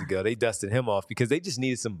seasons ago. They dusted him off because they just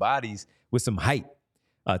needed some bodies with some height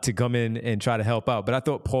to come in and try to help out. But I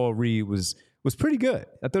thought Paul Reed was pretty good.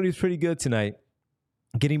 I thought he was pretty good tonight,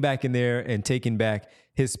 getting back in there and taking back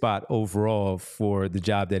his spot overall for the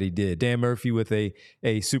job that he did. Dan Murphy with a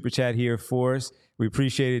super chat here for us. We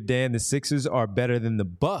appreciate it, Dan. The Sixers are better than the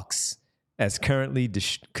Bucks as currently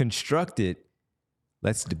constructed.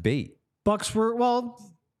 Let's debate. Bucks were,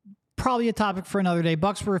 probably a topic for another day.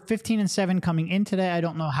 Bucks were 15-7 coming in today. I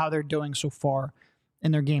don't know how they're doing so far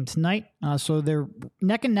in their game tonight. So they're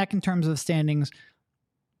neck and neck in terms of the standings.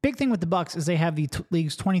 Big thing with the Bucks is they have the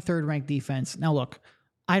league's 23rd ranked defense. Now, look,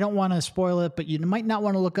 I don't want to spoil it, but you might not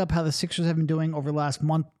want to look up how the Sixers have been doing over the last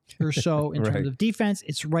month or so in terms of defense.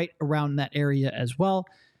 It's right around that area as well.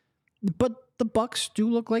 But the Bucks do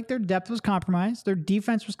look like their depth was compromised. Their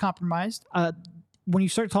defense was compromised. When you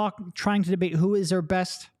start trying to debate who is their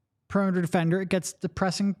best perimeter defender, it gets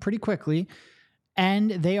depressing pretty quickly.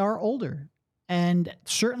 And they are older. And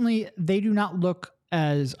certainly they do not look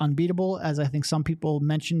as unbeatable as I think some people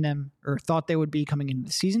mentioned them or thought they would be coming into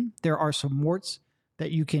the season. There are some warts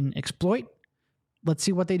that you can exploit. Let's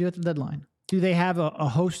see what they do at the deadline. Do they have a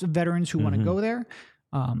host of veterans who want to go there?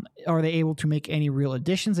 Are they able to make any real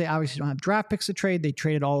additions? They obviously don't have draft picks to trade. They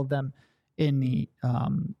traded all of them in the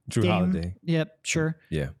Drew Holiday. Yep, sure.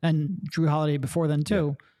 Yeah. And Drew Holiday before then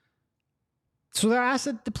too. So they're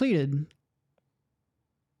asset depleted.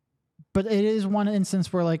 But it is one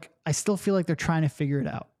instance where, like, I still feel like they're trying to figure it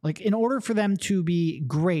out. Like, in order for them to be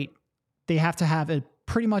great, they have to have a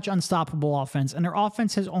pretty much unstoppable offense. And their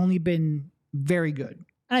offense has only been very good.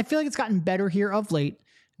 And I feel like it's gotten better here of late.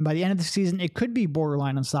 And by the end of the season, it could be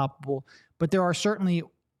borderline unstoppable. But there are certainly,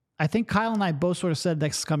 I think Kyle and I both sort of said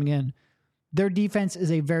this coming in, their defense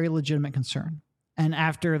is a very legitimate concern. And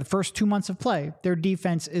after the first 2 months of play, their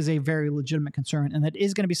defense is a very legitimate concern. And that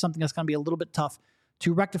is going to be something that's going to be a little bit tough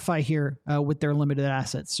to rectify here with their limited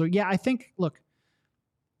assets. So yeah, I think, look,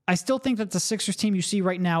 I still think that the Sixers team you see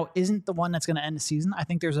right now isn't the one that's going to end the season. I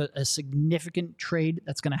think there's a significant trade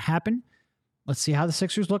that's going to happen. Let's see how the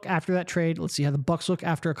Sixers look after that trade. Let's see how the Bucks look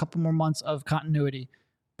after a couple more months of continuity.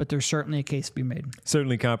 But there's certainly a case to be made.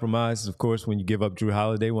 Certainly compromises, of course, when you give up Drew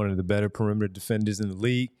Holiday, one of the better perimeter defenders in the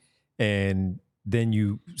league, and then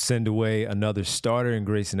you send away another starter in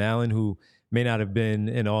Grayson Allen, who may not have been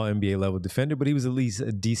an all-NBA level defender, but he was at least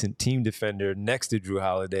a decent team defender next to Drew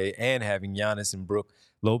Holiday, and having Giannis and Brook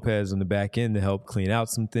Lopez on the back end to help clean out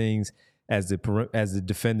some things as the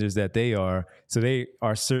defenders that they are. So they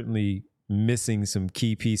are certainly missing some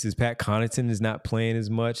key pieces. Pat Connaughton is not playing as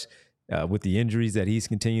much with the injuries that he's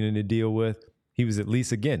continuing to deal with. He was at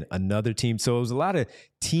least, again, another team. So it was a lot of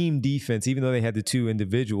team defense, even though they had the two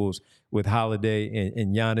individuals with Holiday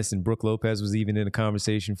and Giannis, and Brook Lopez was even in a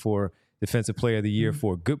conversation for Defensive Player of the Year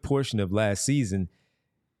for a good portion of last season.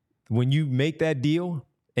 When you make that deal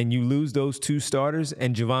and you lose those two starters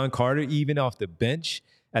and Javon Carter, even off the bench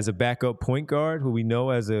as a backup point guard, who we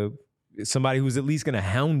know as somebody who's at least going to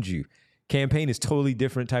hound you. Campaign is totally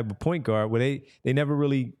different type of point guard where they never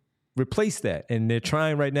really replaced that. And they're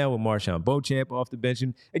trying right now with Marshawn Beauchamp off the bench.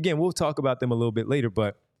 And again, we'll talk about them a little bit later,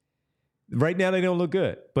 but right now they don't look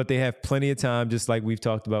good. But they have plenty of time, just like we've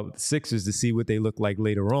talked about with the Sixers, to see what they look like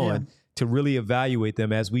later on. Yeah. To really evaluate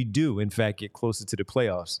them as we do, in fact, get closer to the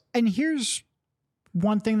playoffs. And here's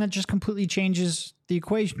one thing that just completely changes the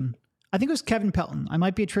equation. I think it was Kevin Pelton. I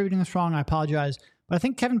might be attributing this wrong. I apologize. But I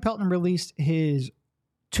think Kevin Pelton released his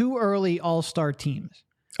 2 early all-star teams.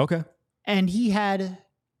 Okay. And he had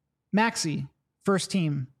Maxey first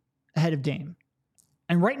team ahead of Dame.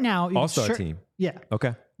 And right now... All-star team? Yeah.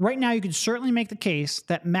 Okay. Right now, you could certainly make the case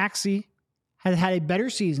that Maxey had had a better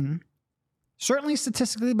season, certainly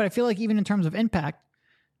statistically, but I feel like even in terms of impact,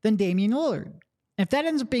 than Damian Lillard. And if that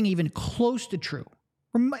ends up being even close to true,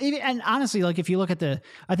 and honestly, like if you look at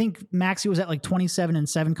I think Maxey was at like 27 and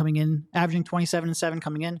 7 coming in, averaging 27 and 7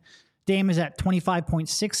 coming in. Dame is at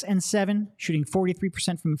 25.6 and 7, shooting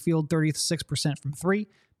 43% from the field, 36% from three.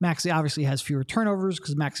 Maxey obviously has fewer turnovers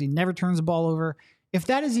because Maxey never turns the ball over. If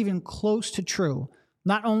that is even close to true,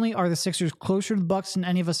 not only are the Sixers closer to the Bucks than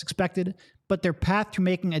any of us expected, but their path to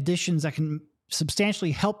making additions that can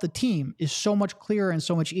substantially help the team is so much clearer and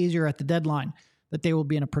so much easier at the deadline that they will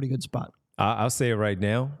be in a pretty good spot. I'll say it right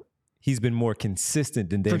now. He's been more consistent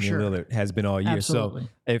than Damian Lillard has been all year. Absolutely.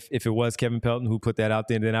 So if it was Kevin Pelton who put that out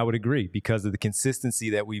there, then I would agree because of the consistency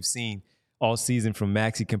that we've seen all season from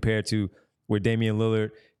Maxey compared to where Damian Lillard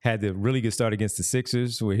had the really good start against the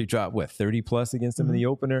Sixers, where he dropped 30 plus against them in the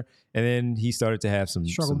opener, and then he started to have some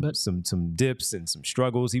dips and some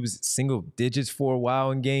struggles. He was single digits for a while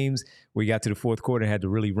in games where he got to the fourth quarter and had to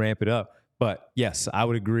really ramp it up. But yes, I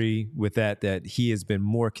would agree with that he has been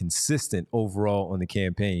more consistent overall on the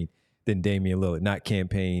campaign than Damian Lillard, not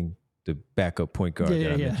campaign, the backup point guard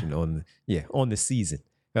I mentioned on the season.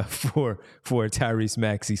 For Tyrese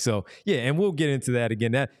Maxey. So yeah, and we'll get into that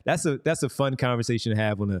again. That's a fun conversation to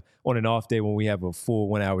have on an off day when we have a full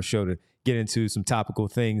 1 hour show to get into some topical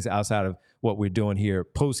things outside of what we're doing here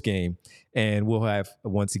post game. And we'll have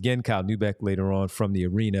once again Kyle Neubeck later on from the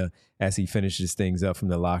arena as he finishes things up from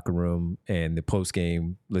the locker room and the post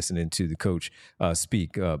game, listening to the coach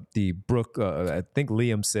speak. The Brook, I think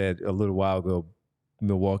Liam said a little while ago,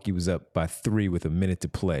 Milwaukee was up by 3 with a minute to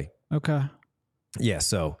play. Okay. Yeah,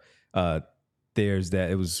 so there's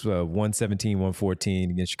that. It was 117-114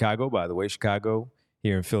 against Chicago. By the way, Chicago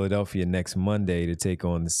here in Philadelphia next Monday to take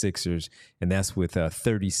on the Sixers, and that's with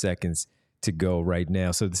 30 seconds to go right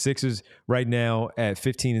now. So the Sixers right now at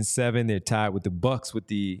 15-7, they're tied with the Bucks with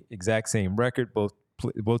the exact same record. Both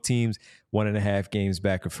teams 1.5 games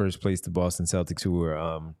back of first place. The Boston Celtics, who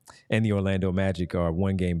are and the Orlando Magic are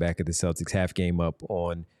 1 game back of the Celtics, half game up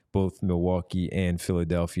on both Milwaukee and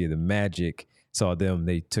Philadelphia. The Magic saw them.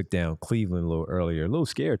 They took down Cleveland a little earlier. A little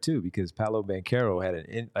scared, too, because Paolo Banchero had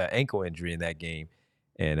an ankle injury in that game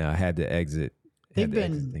and had to exit. They've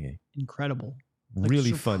been incredible.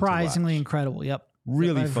 Really fun to watch. Surprisingly incredible, yep.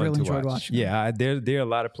 Really fun really to watch. Watching yeah, there are a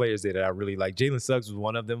lot of players there that I really like. Jalen Suggs was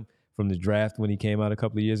one of them from the draft when he came out a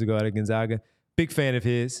couple of years ago out of Gonzaga. big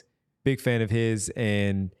fan of his,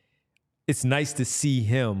 and it's nice to see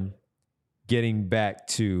him getting back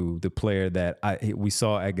to the player that we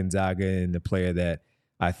saw at Gonzaga and the player that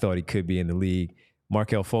I thought he could be in the league.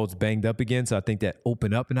 Markelle Fultz banged up again, so I think that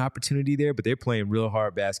opened up an opportunity there, but they're playing real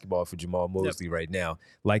hard basketball for Jamal Mosley right now.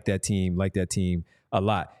 Like that team a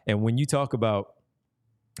lot. And when you talk about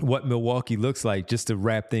what Milwaukee looks like, just to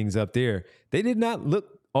wrap things up there, they did not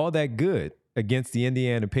look all that good against the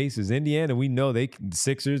Indiana Pacers. Indiana, we know the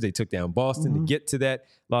Sixers, they took down Boston to get to that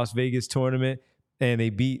Las Vegas tournament, and they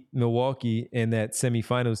beat Milwaukee in that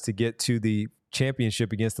semifinals to get to the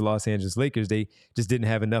championship against the Los Angeles Lakers. They just didn't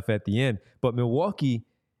have enough at the end. But Milwaukee,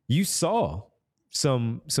 you saw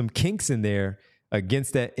some kinks in there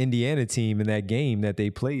against that Indiana team in that game that they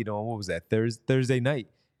played on, what was that, Thursday night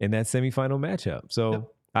in that semifinal matchup.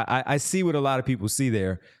 So I see what a lot of people see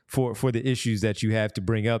there for the issues that you have to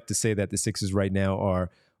bring up to say that the Sixers right now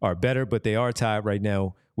are better, but they are tied right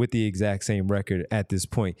now with the exact same record at this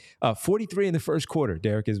point. 43 in the first quarter,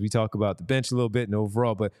 Derek, as we talk about the bench a little bit and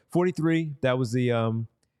overall, but 43, that was the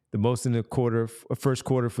most in the first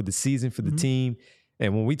quarter for the season for the team.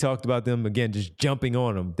 And when we talked about them, again, just jumping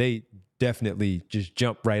on them, they definitely just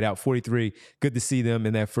jumped right out. 43, good to see them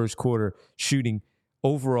in that first quarter shooting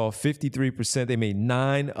overall 53%. They made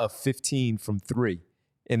 9 of 15 from 3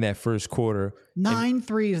 in that first quarter. 9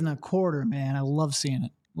 threes in a quarter, man. I love seeing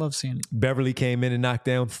it. Beverly came in and knocked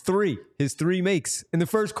down 3. His 3 makes in the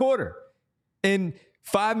first quarter in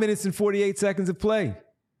 5 minutes and 48 seconds of play.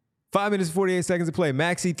 5 minutes and 48 seconds of play.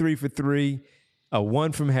 Maxey 3 for 3.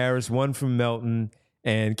 1 from Harris, 1 from Melton,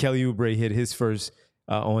 and Kelly Oubre hit his first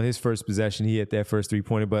on his first possession. He hit that first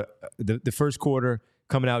 3-pointer. But the first quarter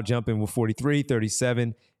coming out jumping with 43,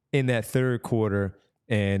 37 in that third quarter.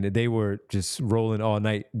 And they were just rolling all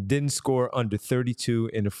night. Didn't score under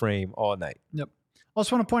 32 in the frame all night. Yep.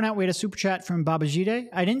 Also want to point out we had a super chat from Babajide.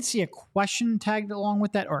 I didn't see a question tagged along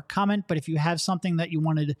with that or a comment, but if you have something that you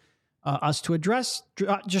wanted us to address,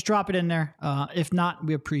 just drop it in there. If not,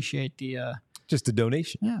 we appreciate just a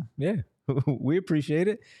donation. Yeah. We appreciate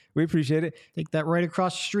it. Take that right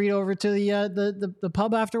across the street over to the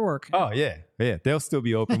pub after work. Oh, yeah. They'll still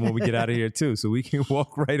be open when we get out of here, too. So we can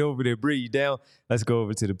walk right over there, breathe you down. Let's go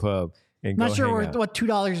over to the pub and go. Not sure what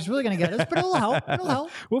 $2 is really going to get us, but it'll help.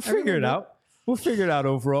 We'll figure it out. We'll figure it out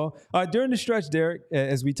overall. During the stretch, Derek,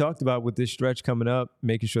 as we talked about with this stretch coming up,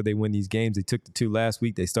 making sure they win these games. They took the 2 last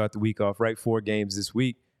week. They start the week off right, 4 games this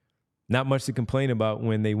week. Not much to complain about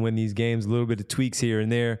when they win these games. A little bit of tweaks here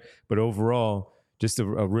and there, but overall, just a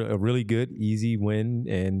really good, easy win,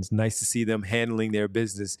 and it's nice to see them handling their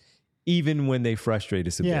business even when they frustrate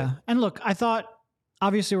us a bit. Yeah, and look, I thought,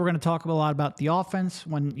 obviously we're going to talk a lot about the offense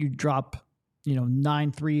when you drop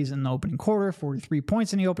 9 threes in the opening quarter, 43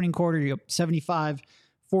 points in the opening quarter. You're up 75,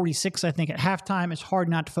 46, I think, at halftime. It's hard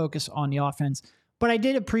not to focus on the offense. But I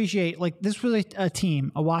did appreciate, this was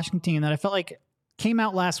a Washington team that I felt like came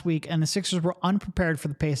out last week, and the Sixers were unprepared for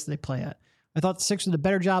the pace that they play at. I thought the Sixers did a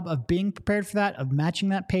better job of being prepared for that, of matching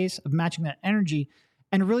that pace, of matching that energy,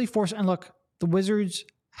 and really force. And look, the Wizards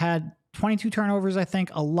had 22 turnovers, I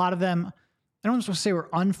think. A lot of them, I don't want to say were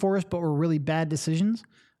unforced, but were really bad decisions.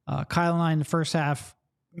 Kyle and I in the first half,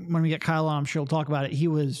 when we get Kyle on, I'm sure he'll talk about it. He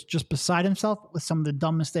was just beside himself with some of the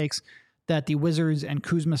dumb mistakes that the Wizards and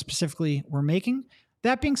Kuzma specifically were making.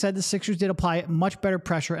 That being said, the Sixers did apply much better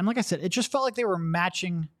pressure. And like I said, it just felt like they were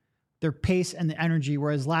matching their pace and the energy,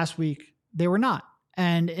 whereas last week they were not.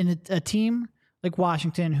 And in a team like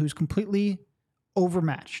Washington, who's completely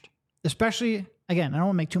overmatched, especially, again, I don't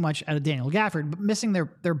want to make too much out of Daniel Gafford, but missing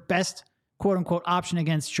their best quote-unquote option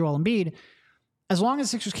against Joel Embiid, as long as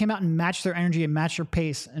the Sixers came out and matched their energy and matched their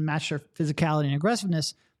pace and matched their physicality and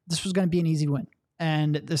aggressiveness, this was going to be an easy win.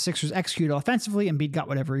 And the Sixers executed offensively. Embiid got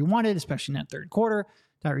whatever he wanted, especially in that third quarter.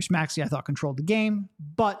 Tyrese Maxey, I thought, controlled the game.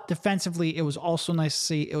 But defensively, it was also nice to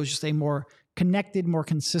see. It was just a more connected, more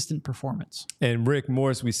consistent performance. And Rick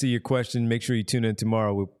Morris, we see your question. Make sure you tune in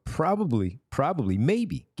tomorrow. We'll probably,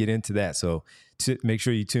 maybe get into that. So make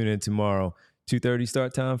sure you tune in tomorrow. 2:30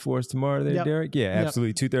 start time for us tomorrow there, Derek? Yeah,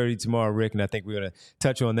 absolutely. 2:30 tomorrow, Rick, and I think we're going to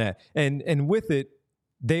touch on that. And with it,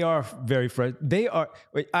 they are very fresh.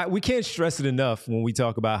 We can't stress it enough when we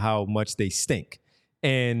talk about how much they stink.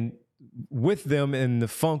 And with them and the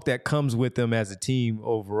funk that comes with them as a team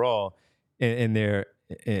overall and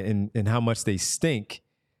how much they stink.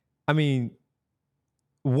 I mean,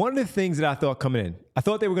 one of the things that I thought coming in, I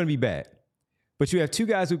thought they were going to be bad. But you have 2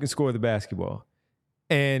 guys who can score the basketball.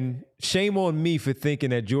 And shame on me for thinking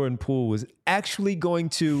that Jordan Poole was actually going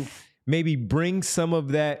to maybe bring some of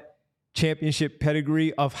that championship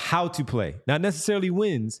pedigree of how to play. Not necessarily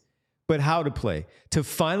wins, but how to play. To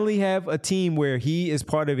finally have a team where he is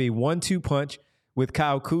part of a 1-2 punch with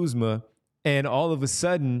Kyle Kuzma, and all of a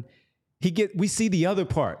sudden we see the other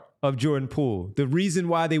part of Jordan Poole. The reason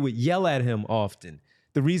why they would yell at him often,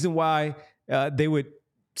 the reason why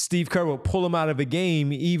Steve Kerr would pull him out of a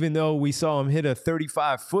game, even though we saw him hit a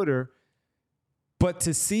 35-footer. But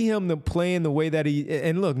to see him play in the way that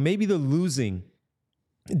and look, maybe the losing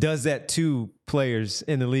does that to players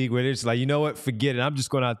in the league where they're just like, you know what, forget it. I'm just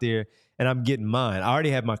going out there and I'm getting mine. I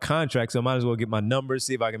already have my contract, so I might as well get my numbers,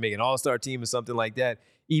 see if I can make an all-star team or something like that,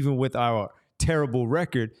 even with our terrible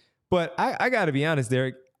record. But I got to be honest,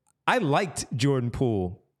 Derek, I liked Jordan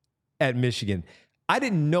Poole at Michigan. I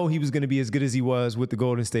didn't know he was going to be as good as he was with the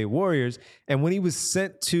Golden State Warriors. And when he was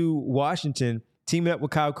sent to Washington, teaming up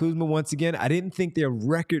with Kyle Kuzma once again, I didn't think their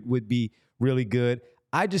record would be really good.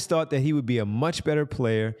 I just thought that he would be a much better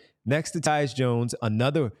player next to Tyus Jones,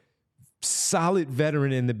 another solid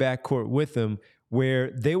veteran in the backcourt with him,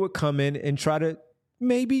 where they would come in and try to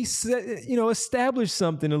maybe establish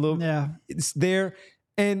something a little. Yeah. It's there.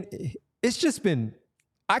 And it's just been,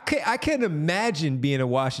 I can't imagine being a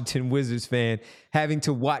Washington Wizards fan having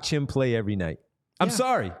to watch him play every night. I'm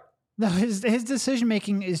sorry. No, his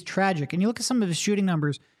decision-making is tragic. And you look at some of his shooting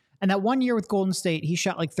numbers, and that 1 year with Golden State, he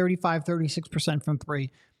shot like 35, 36% from three.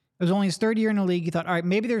 It was only his third year in the league. He thought, all right,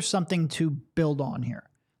 maybe there's something to build on here.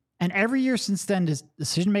 And every year since then, his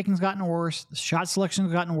decision-making's gotten worse. The shot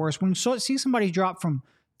selection's gotten worse. When you see somebody drop from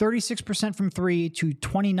 36% from three to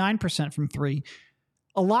 29% from three,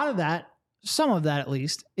 a lot of that, some of that at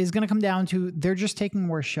least, is going to come down to they're just taking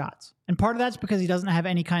worse shots. And part of that's because he doesn't have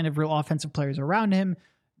any kind of real offensive players around him.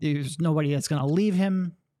 There's nobody that's going to leave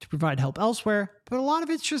him to provide help elsewhere. But a lot of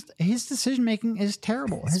it's just his decision-making is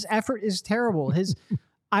terrible. His effort is terrible.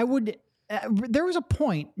 There was a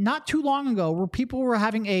point not too long ago where people were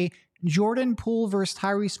having a Jordan Poole versus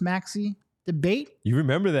Tyrese Maxey debate. You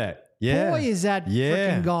remember that? Yeah. Boy, is that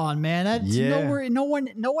freaking gone, man. That's nowhere. No one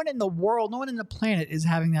in the world, no one in the planet is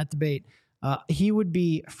having that debate. He would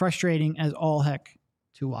be frustrating as all heck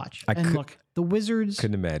to watch. Look, the Wizards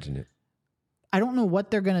couldn't imagine it. I don't know what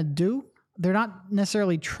they're going to do. They're not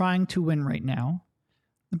necessarily trying to win right now,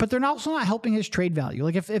 but they're also not helping his trade value.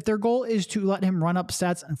 Like if their goal is to let him run up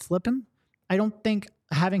stats and flip him, I don't think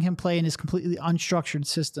having him play in his completely unstructured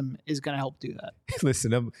system is going to help do that.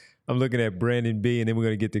 Listen, I'm looking at Brandon B, and then we're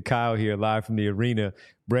going to get to Kyle here live from the arena.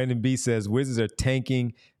 Brandon B says, Wizards are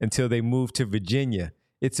tanking until they move to Virginia.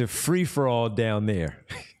 It's a free-for-all down there.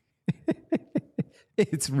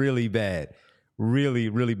 It's really bad. Really,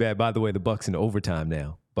 really bad. By the way, the Bucks in overtime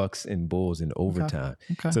now. Bucks and Bulls in overtime.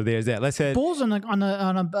 Okay. So there's that. Let's head. Bulls on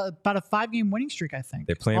about a 5-game winning streak, I think.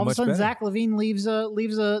 They're playing much better. All of a sudden, Zach LaVine leaves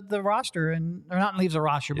the roster, or not leaves the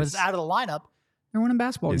roster, but is out of the lineup. They're winning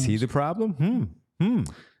basketball games. Is he the problem?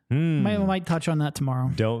 Might touch on that tomorrow.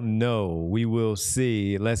 Don't know. We will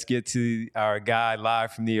see. Let's get to our guy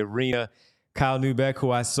live from the arena, Kyle Neubeck, who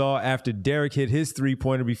I saw after Derek hit his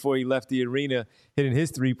three-pointer before he left the arena, hitting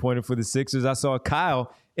his three-pointer for the Sixers. I saw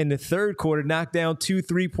Kyle in the third quarter knock down 2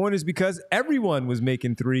 3-pointers because everyone was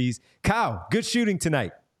making threes. Kyle, good shooting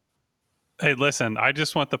tonight. Hey, listen, I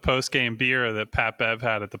just want the post-game beer that Pat Bev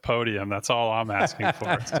had at the podium. That's all I'm asking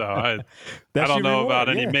for. So I don't know about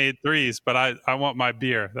any made threes, but I want my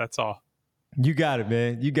beer. That's all. You got it,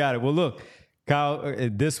 man. You got it. Well, look, Kyle,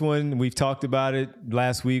 this one, we've talked about it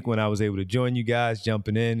last week when I was able to join you guys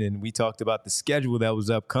jumping in, and we talked about the schedule that was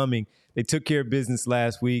upcoming. They took care of business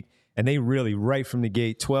last week, and they really, right from the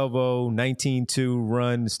gate, 12-0, 19-2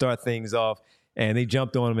 run to start things off, and they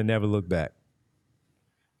jumped on them and never looked back.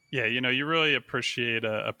 Yeah, you really appreciate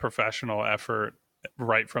a professional effort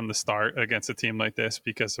right from the start against a team like this,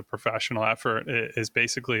 because a professional effort is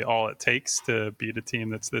basically all it takes to beat a team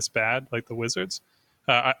that's this bad, like the Wizards.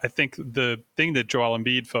 I think the thing that Joel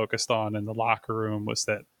Embiid focused on in the locker room was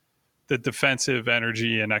that the defensive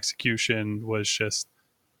energy and execution was just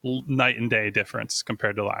night and day difference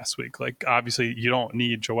compared to last week. Like, obviously, you don't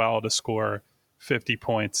need Joel to score 50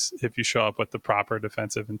 points if you show up with the proper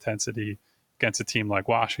defensive intensity against a team like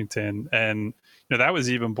Washington. And that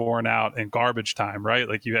was even borne out in garbage time, right?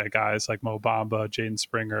 Like, you had guys like Mo Bamba, Jaden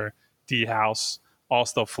Springer, D House, all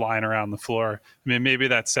still flying around the floor. I mean, maybe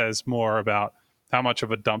that says more about how much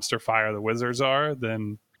of a dumpster fire the Wizards are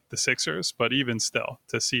than the Sixers, but even still,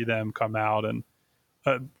 to see them come out and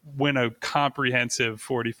win a comprehensive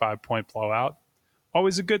 45-point blowout,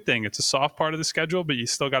 always a good thing. It's a soft part of the schedule, but you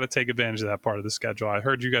still got to take advantage of that part of the schedule. I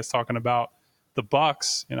heard you guys talking about the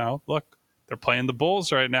Bucks. Look, they're playing the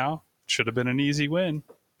Bulls right now. Should have been an easy win,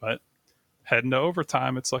 but heading to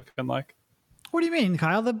overtime, it's looking like. What do you mean,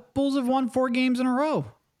 Kyle? The Bulls have won 4 games in a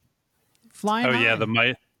row. Flying high.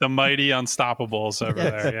 Yeah, The mighty Unstoppables over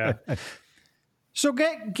there, yeah. So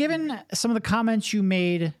given some of the comments you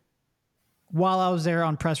made while I was there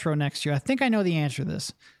on press row next to you, I think I know the answer to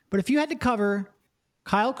this. But if you had to cover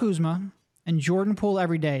Kyle Kuzma and Jordan Poole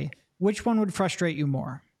every day, which one would frustrate you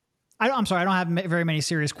more? I'm sorry, I don't have very many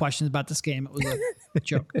serious questions about this game. It was a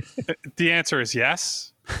joke. The answer is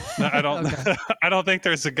yes. No, I don't. Okay. I don't think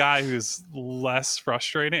there's a guy who's less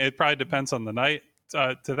frustrating. It probably depends on the night.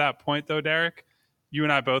 To that point, though, Derek, you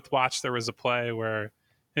and I both watched. There was a play where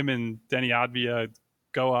him and Denny Advia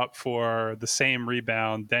go up for the same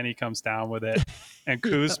rebound. Denny comes down with it, and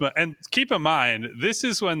Kuzma. And keep in mind, this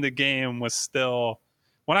is when the game was still.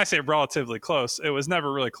 When I say relatively close, it was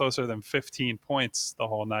never really closer than 15 points the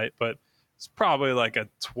whole night, but it's probably like a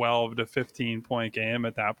 12 to 15 point game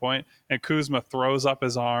at that point. And Kuzma throws up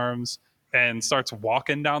his arms and starts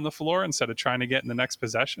walking down the floor instead of trying to get in the next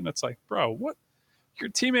possession. It's like, bro, what?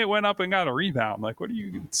 Your teammate went up and got a rebound. Like, what are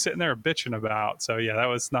you sitting there bitching about? So, yeah, that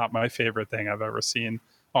was not my favorite thing I've ever seen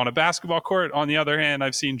on a basketball court. On the other hand,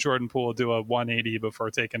 I've seen Jordan Poole do a 180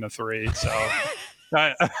 before taking a three. So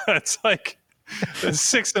it's like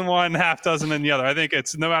 6 in one, half dozen in the other. I think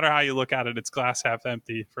it's, no matter how you look at it, it's glass half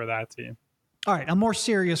empty for that team. All right, a more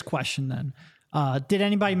serious question then. Did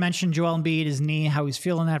anybody mention Joel Embiid, his knee, how he's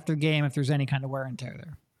feeling after the game, if there's any kind of wear and tear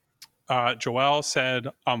there? Joel said,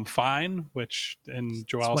 I'm fine, which in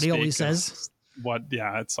Joel's what he always says.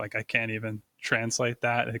 It's like I can't even translate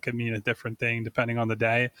that. It could mean a different thing depending on the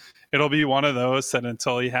day. It'll be one of those that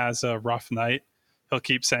until he has a rough night, he'll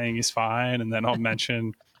keep saying he's fine, and then he'll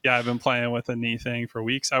mention, yeah, I've been playing with a knee thing for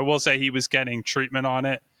weeks. I will say he was getting treatment on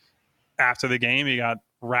it after the game. He got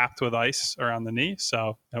wrapped with ice around the knee.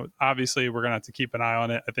 So obviously we're going to have to keep an eye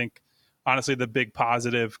on it. I think, honestly, the big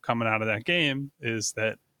positive coming out of that game is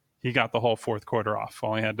that he got the whole fourth quarter off.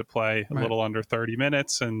 Only had to play a little under 30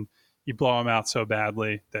 minutes, and you blow him out so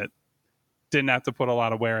badly that didn't have to put a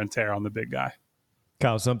lot of wear and tear on the big guy.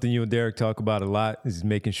 Kyle, something you and Derek talk about a lot is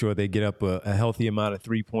making sure they get up a healthy amount of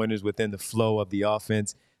three-pointers within the flow of the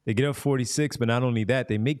offense. They get up 46, but not only that,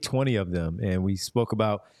 they make 20 of them. And we spoke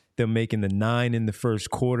about them making the 9 in the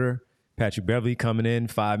first quarter. Patrick Beverley coming in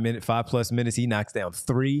 5+ minutes. He knocks down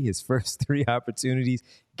 3, his first 3 opportunities,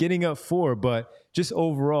 getting up 4. But just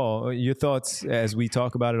overall, your thoughts as we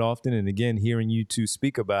talk about it often, and again, hearing you two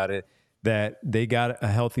speak about it, that they got a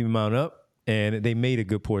healthy amount up and they made a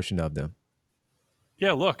good portion of them.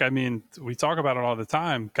 Yeah, look, I mean, we talk about it all the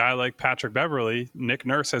time. Guy like Patrick Beverley, Nick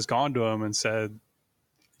Nurse has gone to him and said,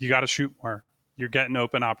 you got to shoot more. You're getting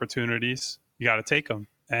open opportunities. You got to take them.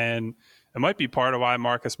 And it might be part of why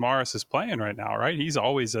Marcus Morris is playing right now, right? He's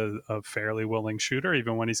always a fairly willing shooter.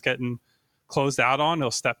 Even when he's getting closed out on, he'll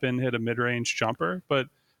step in, hit a mid-range jumper. But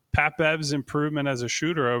Pat Bev's improvement as a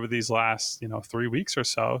shooter over these last, 3 weeks or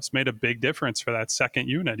so has made a big difference for that second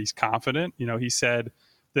unit. He's confident. He said,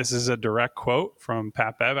 this is a direct quote from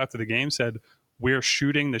Pat Bev after the game, said, we're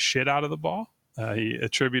shooting the shit out of the ball. He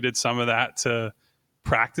attributed some of that to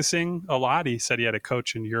practicing a lot. He said he had a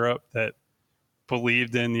coach in Europe that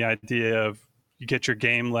believed in the idea of you get your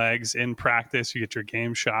game legs in practice, you get your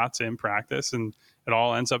game shots in practice, and it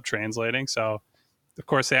all ends up translating. So, of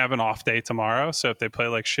course, they have an off day tomorrow. So if they play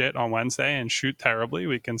like shit on Wednesday and shoot terribly,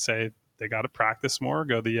 we can say they got to practice more,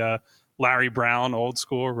 go the Larry Brown old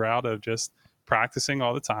school route of just practicing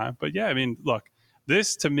all the time. But yeah, I mean, look,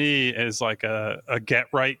 this to me is like a get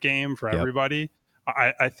right game for everybody.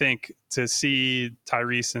 I think to see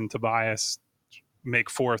Tyrese and Tobias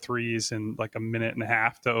make 4 threes in like a minute and a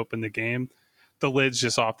half to open the game, the lid's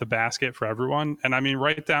just off the basket for everyone. And I mean,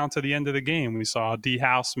 right down to the end of the game, we saw D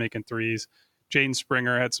House making threes. Jaden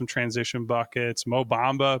Springer had some transition buckets. Mo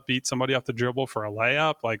Bamba beat somebody off the dribble for a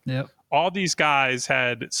layup. Like all these guys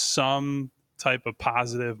had some type of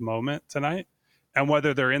positive moment tonight. And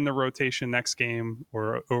whether they're in the rotation next game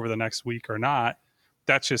or over the next week or not,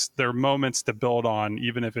 that's just their moments to build on,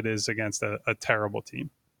 even if it is against a terrible team.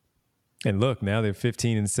 And look, now they're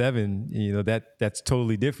 15-7. That's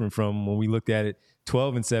totally different from when we looked at it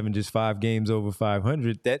 12-7, just 5 games over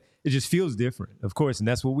 500. That it just feels different, of course. And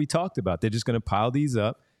that's what we talked about. They're just going to pile these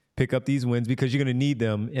up, pick up these wins because you're going to need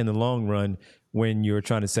them in the long run when you're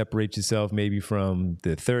trying to separate yourself maybe from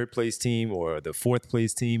the 3rd place team or the 4th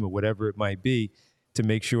place team or whatever it might be, to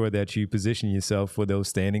make sure that you position yourself for those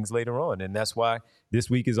standings later on. And that's why this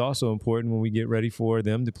week is also important when we get ready for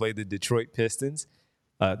them to play the Detroit Pistons.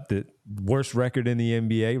 The worst record in the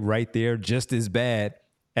NBA, right there, just as bad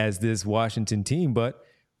as this Washington team, but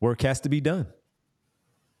work has to be done.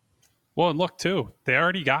 Well, and look, too, they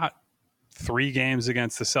already got 3 games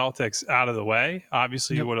against the Celtics out of the way.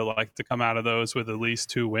 Obviously, you would have liked to come out of those with at least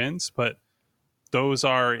 2 wins, but those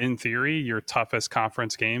are, in theory, your toughest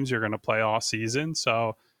conference games you're going to play all season.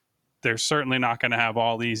 So they're certainly not going to have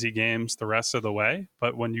all easy games the rest of the way.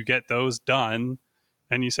 But when you get those done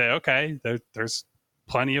and you say, okay, there's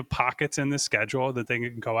plenty of pockets in the schedule that they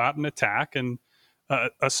can go out and attack. And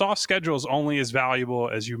a soft schedule is only as valuable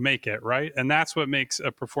as you make it, right? And that's what makes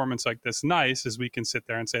a performance like this nice, is we can sit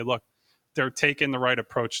there and say, look, they're taking the right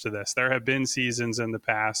approach to this. There have been seasons in the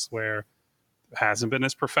past where it hasn't been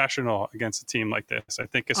as professional against a team like this. I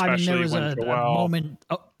think especially there was when a Joel, moment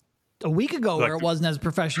a week ago where it wasn't as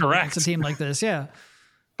professional against a team like this. Yeah.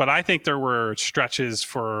 But I think there were stretches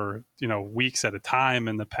for, weeks at a time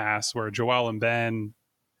in the past where Joel and Ben,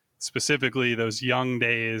 specifically those young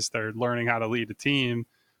days, they're learning how to lead a team,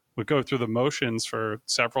 would go through the motions for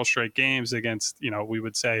several straight games against, we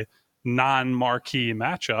would say non-marquee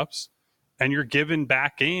matchups. And you're given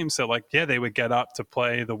back games that, they would get up to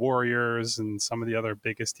play the Warriors and some of the other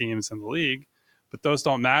biggest teams in the league. But those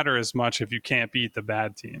don't matter as much if you can't beat the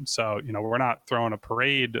bad team. So, we're not throwing a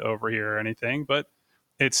parade over here or anything, but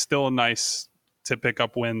it's still nice to pick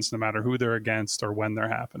up wins no matter who they're against or when they're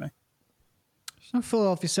happening. There's no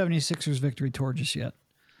Philadelphia 76ers victory tour just yet.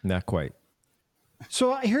 Not quite.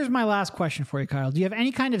 So here's my last question for you, Kyle. Do you have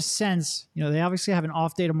any kind of sense, they obviously have an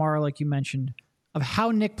off day tomorrow, like you mentioned, of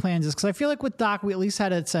how Nick plans this? Because I feel like with Doc, we at least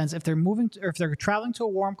had a sense if they're if they're traveling to a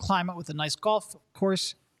warm climate with a nice golf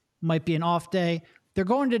course, might be an off day. They're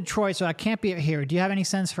going to Detroit, so I can't be here. Do you have any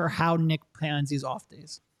sense for how Nick plans these off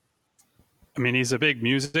days? I mean, he's a big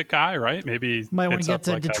music guy, right? Maybe might want to get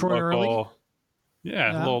to Detroit early.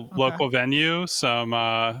 Yeah, a little local venue. Some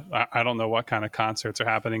I don't know what kind of concerts are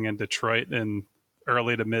happening in Detroit in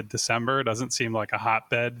early to mid-December. It doesn't seem like a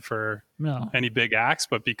hotbed for any big acts,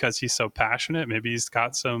 but because he's so passionate, maybe he's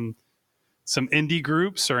got some indie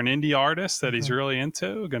groups or an indie artist that he's really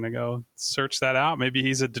into. Gonna go search that out. Maybe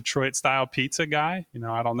he's a Detroit style pizza guy.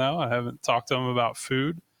 I don't know. I haven't talked to him about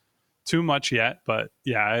food too much yet, but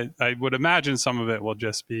yeah, I would imagine some of it will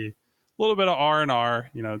just be a little bit of R&R,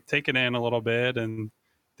 take it in a little bit. And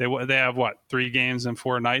they have 3 games and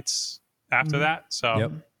 4 nights after that.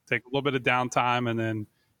 So take a little bit of downtime and then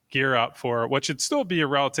gear up for what should still be a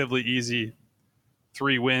relatively easy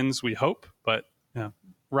 3 wins, we hope, but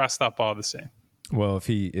rest up all the same. Well,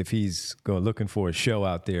 if he's going looking for a show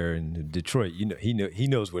out there in Detroit, he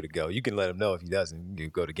knows where to go. You can let him know if he doesn't. You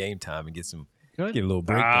go to Game Time and get a little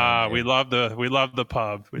breakdown. We love the pub. We love the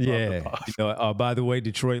pub. By the way,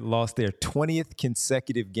 Detroit lost their 20th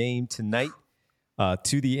consecutive game tonight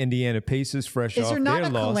to the Indiana Pacers. Fresh off their loss. Is there not a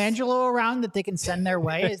Colangelo around that they can send their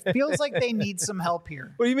way? It feels like they need some help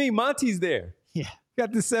here. What do you mean? Monty's there. Yeah,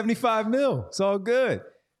 got the $75 million. It's all good.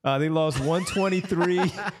 They lost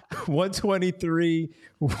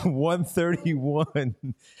 131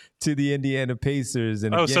 to the Indiana Pacers.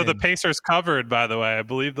 And so the Pacers covered, by the way. I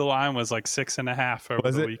believe the line was 6.5 over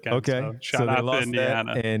the weekend. Okay. So shout out to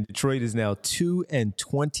Indiana. And Detroit is now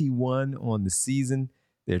 2-21 on the season.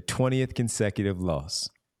 Their 20th consecutive loss.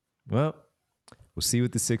 Well, we'll see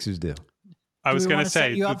what the Sixers do. I was going to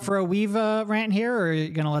say, you up for a Weave rant here, or are you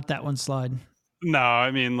going to let that one slide? No, I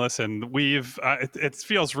mean, listen, it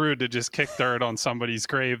feels rude to just kick dirt on somebody's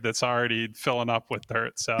grave that's already filling up with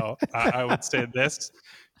dirt. So I would say this: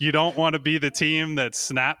 you don't want to be the team that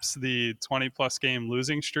snaps the 20-plus game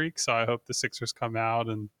losing streak. So I hope the Sixers come out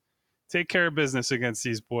and take care of business against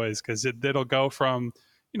these boys, because it'll go from,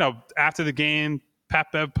 after the game, Pat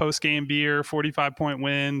Bev post-game beer, 45-point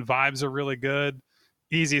win, vibes are really good.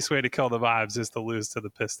 Easiest way to kill the vibes is to lose to the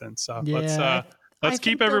Pistons. So let's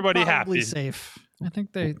keep everybody happy. Safe. I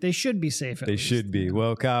think they should be safe. They should be.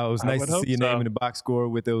 Well, Kyle, it was nice to see your name in the box score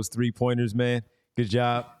with those 3-pointers, man. Good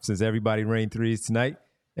job, since everybody rained threes tonight.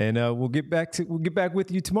 And we'll get back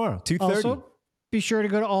with you tomorrow, 2:30. Also, be sure to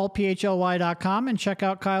go to allphly.com and check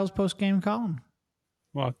out Kyle's post-game column.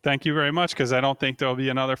 Well, thank you very much, because I don't think there'll be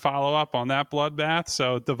another follow-up on that bloodbath.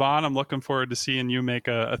 So, Devon, I'm looking forward to seeing you make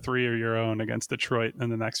a 3 of your own against Detroit in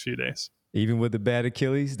the next few days. Even with the bad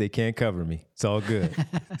Achilles, they can't cover me. It's all good.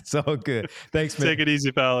 It's all good. Thanks, man. Take it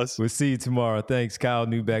easy, fellas. We'll see you tomorrow. Thanks, Kyle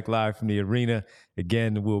Newbeck, live from the arena.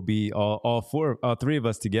 Again, we'll be all 3 of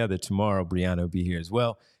us together tomorrow. Brianna will be here as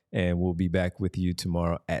well, and we'll be back with you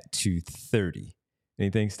tomorrow at 2:30.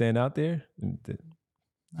 Anything stand out there?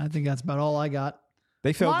 I think that's about all I got.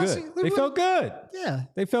 They felt good. They felt good. Yeah.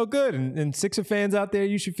 They felt good. And Sixer fans out there,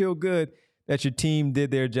 you should feel good that your team did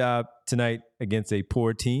their job tonight against a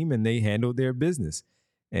poor team, and they handled their business.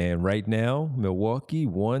 And right now, Milwaukee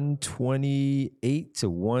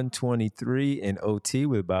 128-123 in OT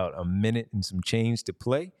with about a minute and some change to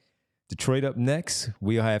play. Detroit up next.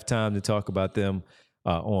 We'll have time to talk about them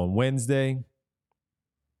on Wednesday.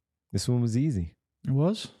 This one was easy. It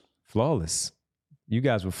was flawless. You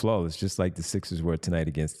guys were flawless, just like the Sixers were tonight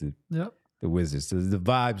against the Wizards. So the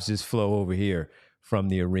vibes just flow over here from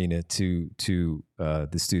the arena to the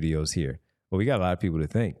studios here. Well, we got a lot of people to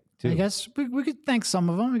thank, too. I guess we could thank some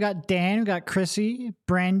of them. We got Dan, we got Chrissy,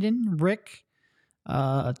 Brandon, Rick,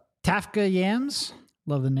 Tafka Yams,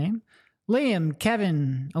 love the name, Liam,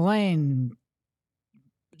 Kevin, Elaine,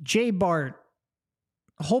 Jay Bart,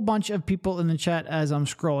 a whole bunch of people in the chat as I'm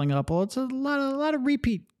scrolling up. Well, it's a lot of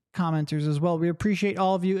repeat commenters as well. We appreciate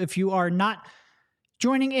all of you. If you are not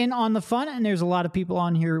joining in on the fun, and there's a lot of people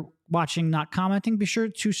on here watching, not commenting, be sure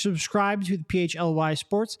to subscribe to the PHLY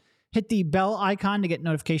Sports. Hit the bell icon to get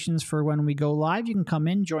notifications for when we go live. You can come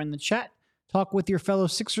in, join the chat, talk with your fellow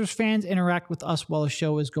Sixers fans, interact with us while the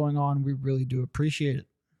show is going on. We really do appreciate it.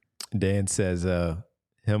 Dan says,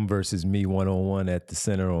 him versus me one-on-one at the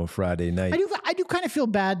center on Friday night. I do kind of feel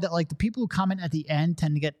bad that like the people who comment at the end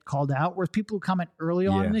tend to get called out, whereas people who comment early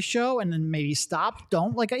on in the show and then maybe stop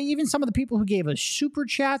don't. Like even some of the people who gave us super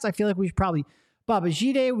chats, I feel like we should probably Baba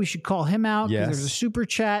Jide, we should call him out because there's a super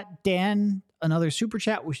chat. Dan, another super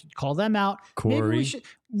chat, we should call them out. Corey. Maybe we should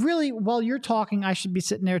really, while you're talking, I should be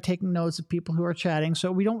sitting there taking notes of people who are chatting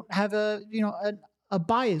so we don't have a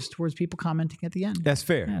bias towards people commenting at the end. That's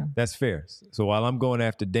fair. Yeah. That's fair. So while I'm going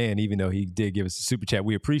after Dan, even though he did give us a super chat,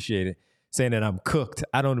 we appreciate it. Saying that I'm cooked,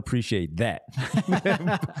 I don't appreciate that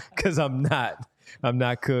because I'm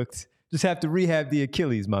not cooked. Just have to rehab the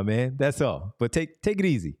Achilles, my man. That's all. But take it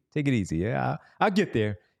easy. Take it easy. Yeah, I'll get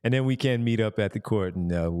there. And then we can meet up at the court and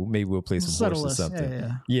maybe we'll play some horse or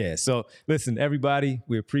something. Yeah. So listen, everybody,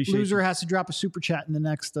 we appreciate Loser has to drop a super chat in the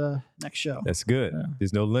next show. That's good. Yeah.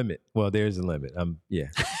 There's no limit. Well, there's a limit. There's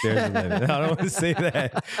a limit. I don't want to say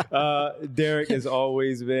that. Derek, as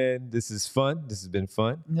always, man, this is fun. This has been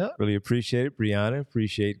fun. Yep. Really appreciate it. Brianna,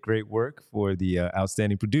 appreciate great work for the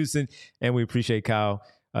outstanding producing. And we appreciate Kyle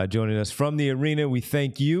joining us from the arena. We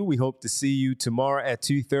thank you. We hope to see you tomorrow at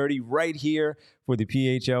 2:30 right here for the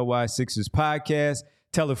PHLY Sixers podcast.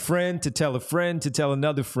 Tell a friend to tell a friend to tell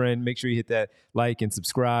another friend. Make sure you hit that like and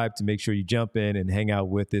subscribe to make sure you jump in and hang out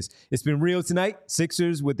with us. It's been real tonight.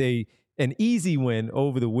 Sixers with an easy win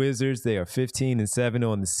over the Wizards. They are 15-7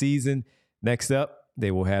 on the season. Next up,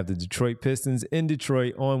 they will have the Detroit Pistons in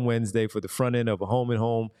Detroit on Wednesday for the front end of a home and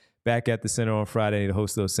home. Back at the center on Friday to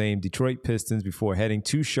host those same Detroit Pistons before heading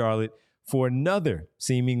to Charlotte for another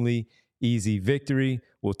seemingly easy victory.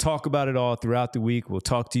 We'll talk about it all throughout the week. We'll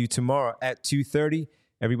talk to you tomorrow at 2:30.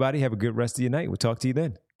 Everybody have a good rest of your night. We'll talk to you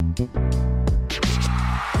then.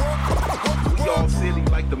 We all silly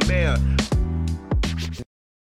like the mayor.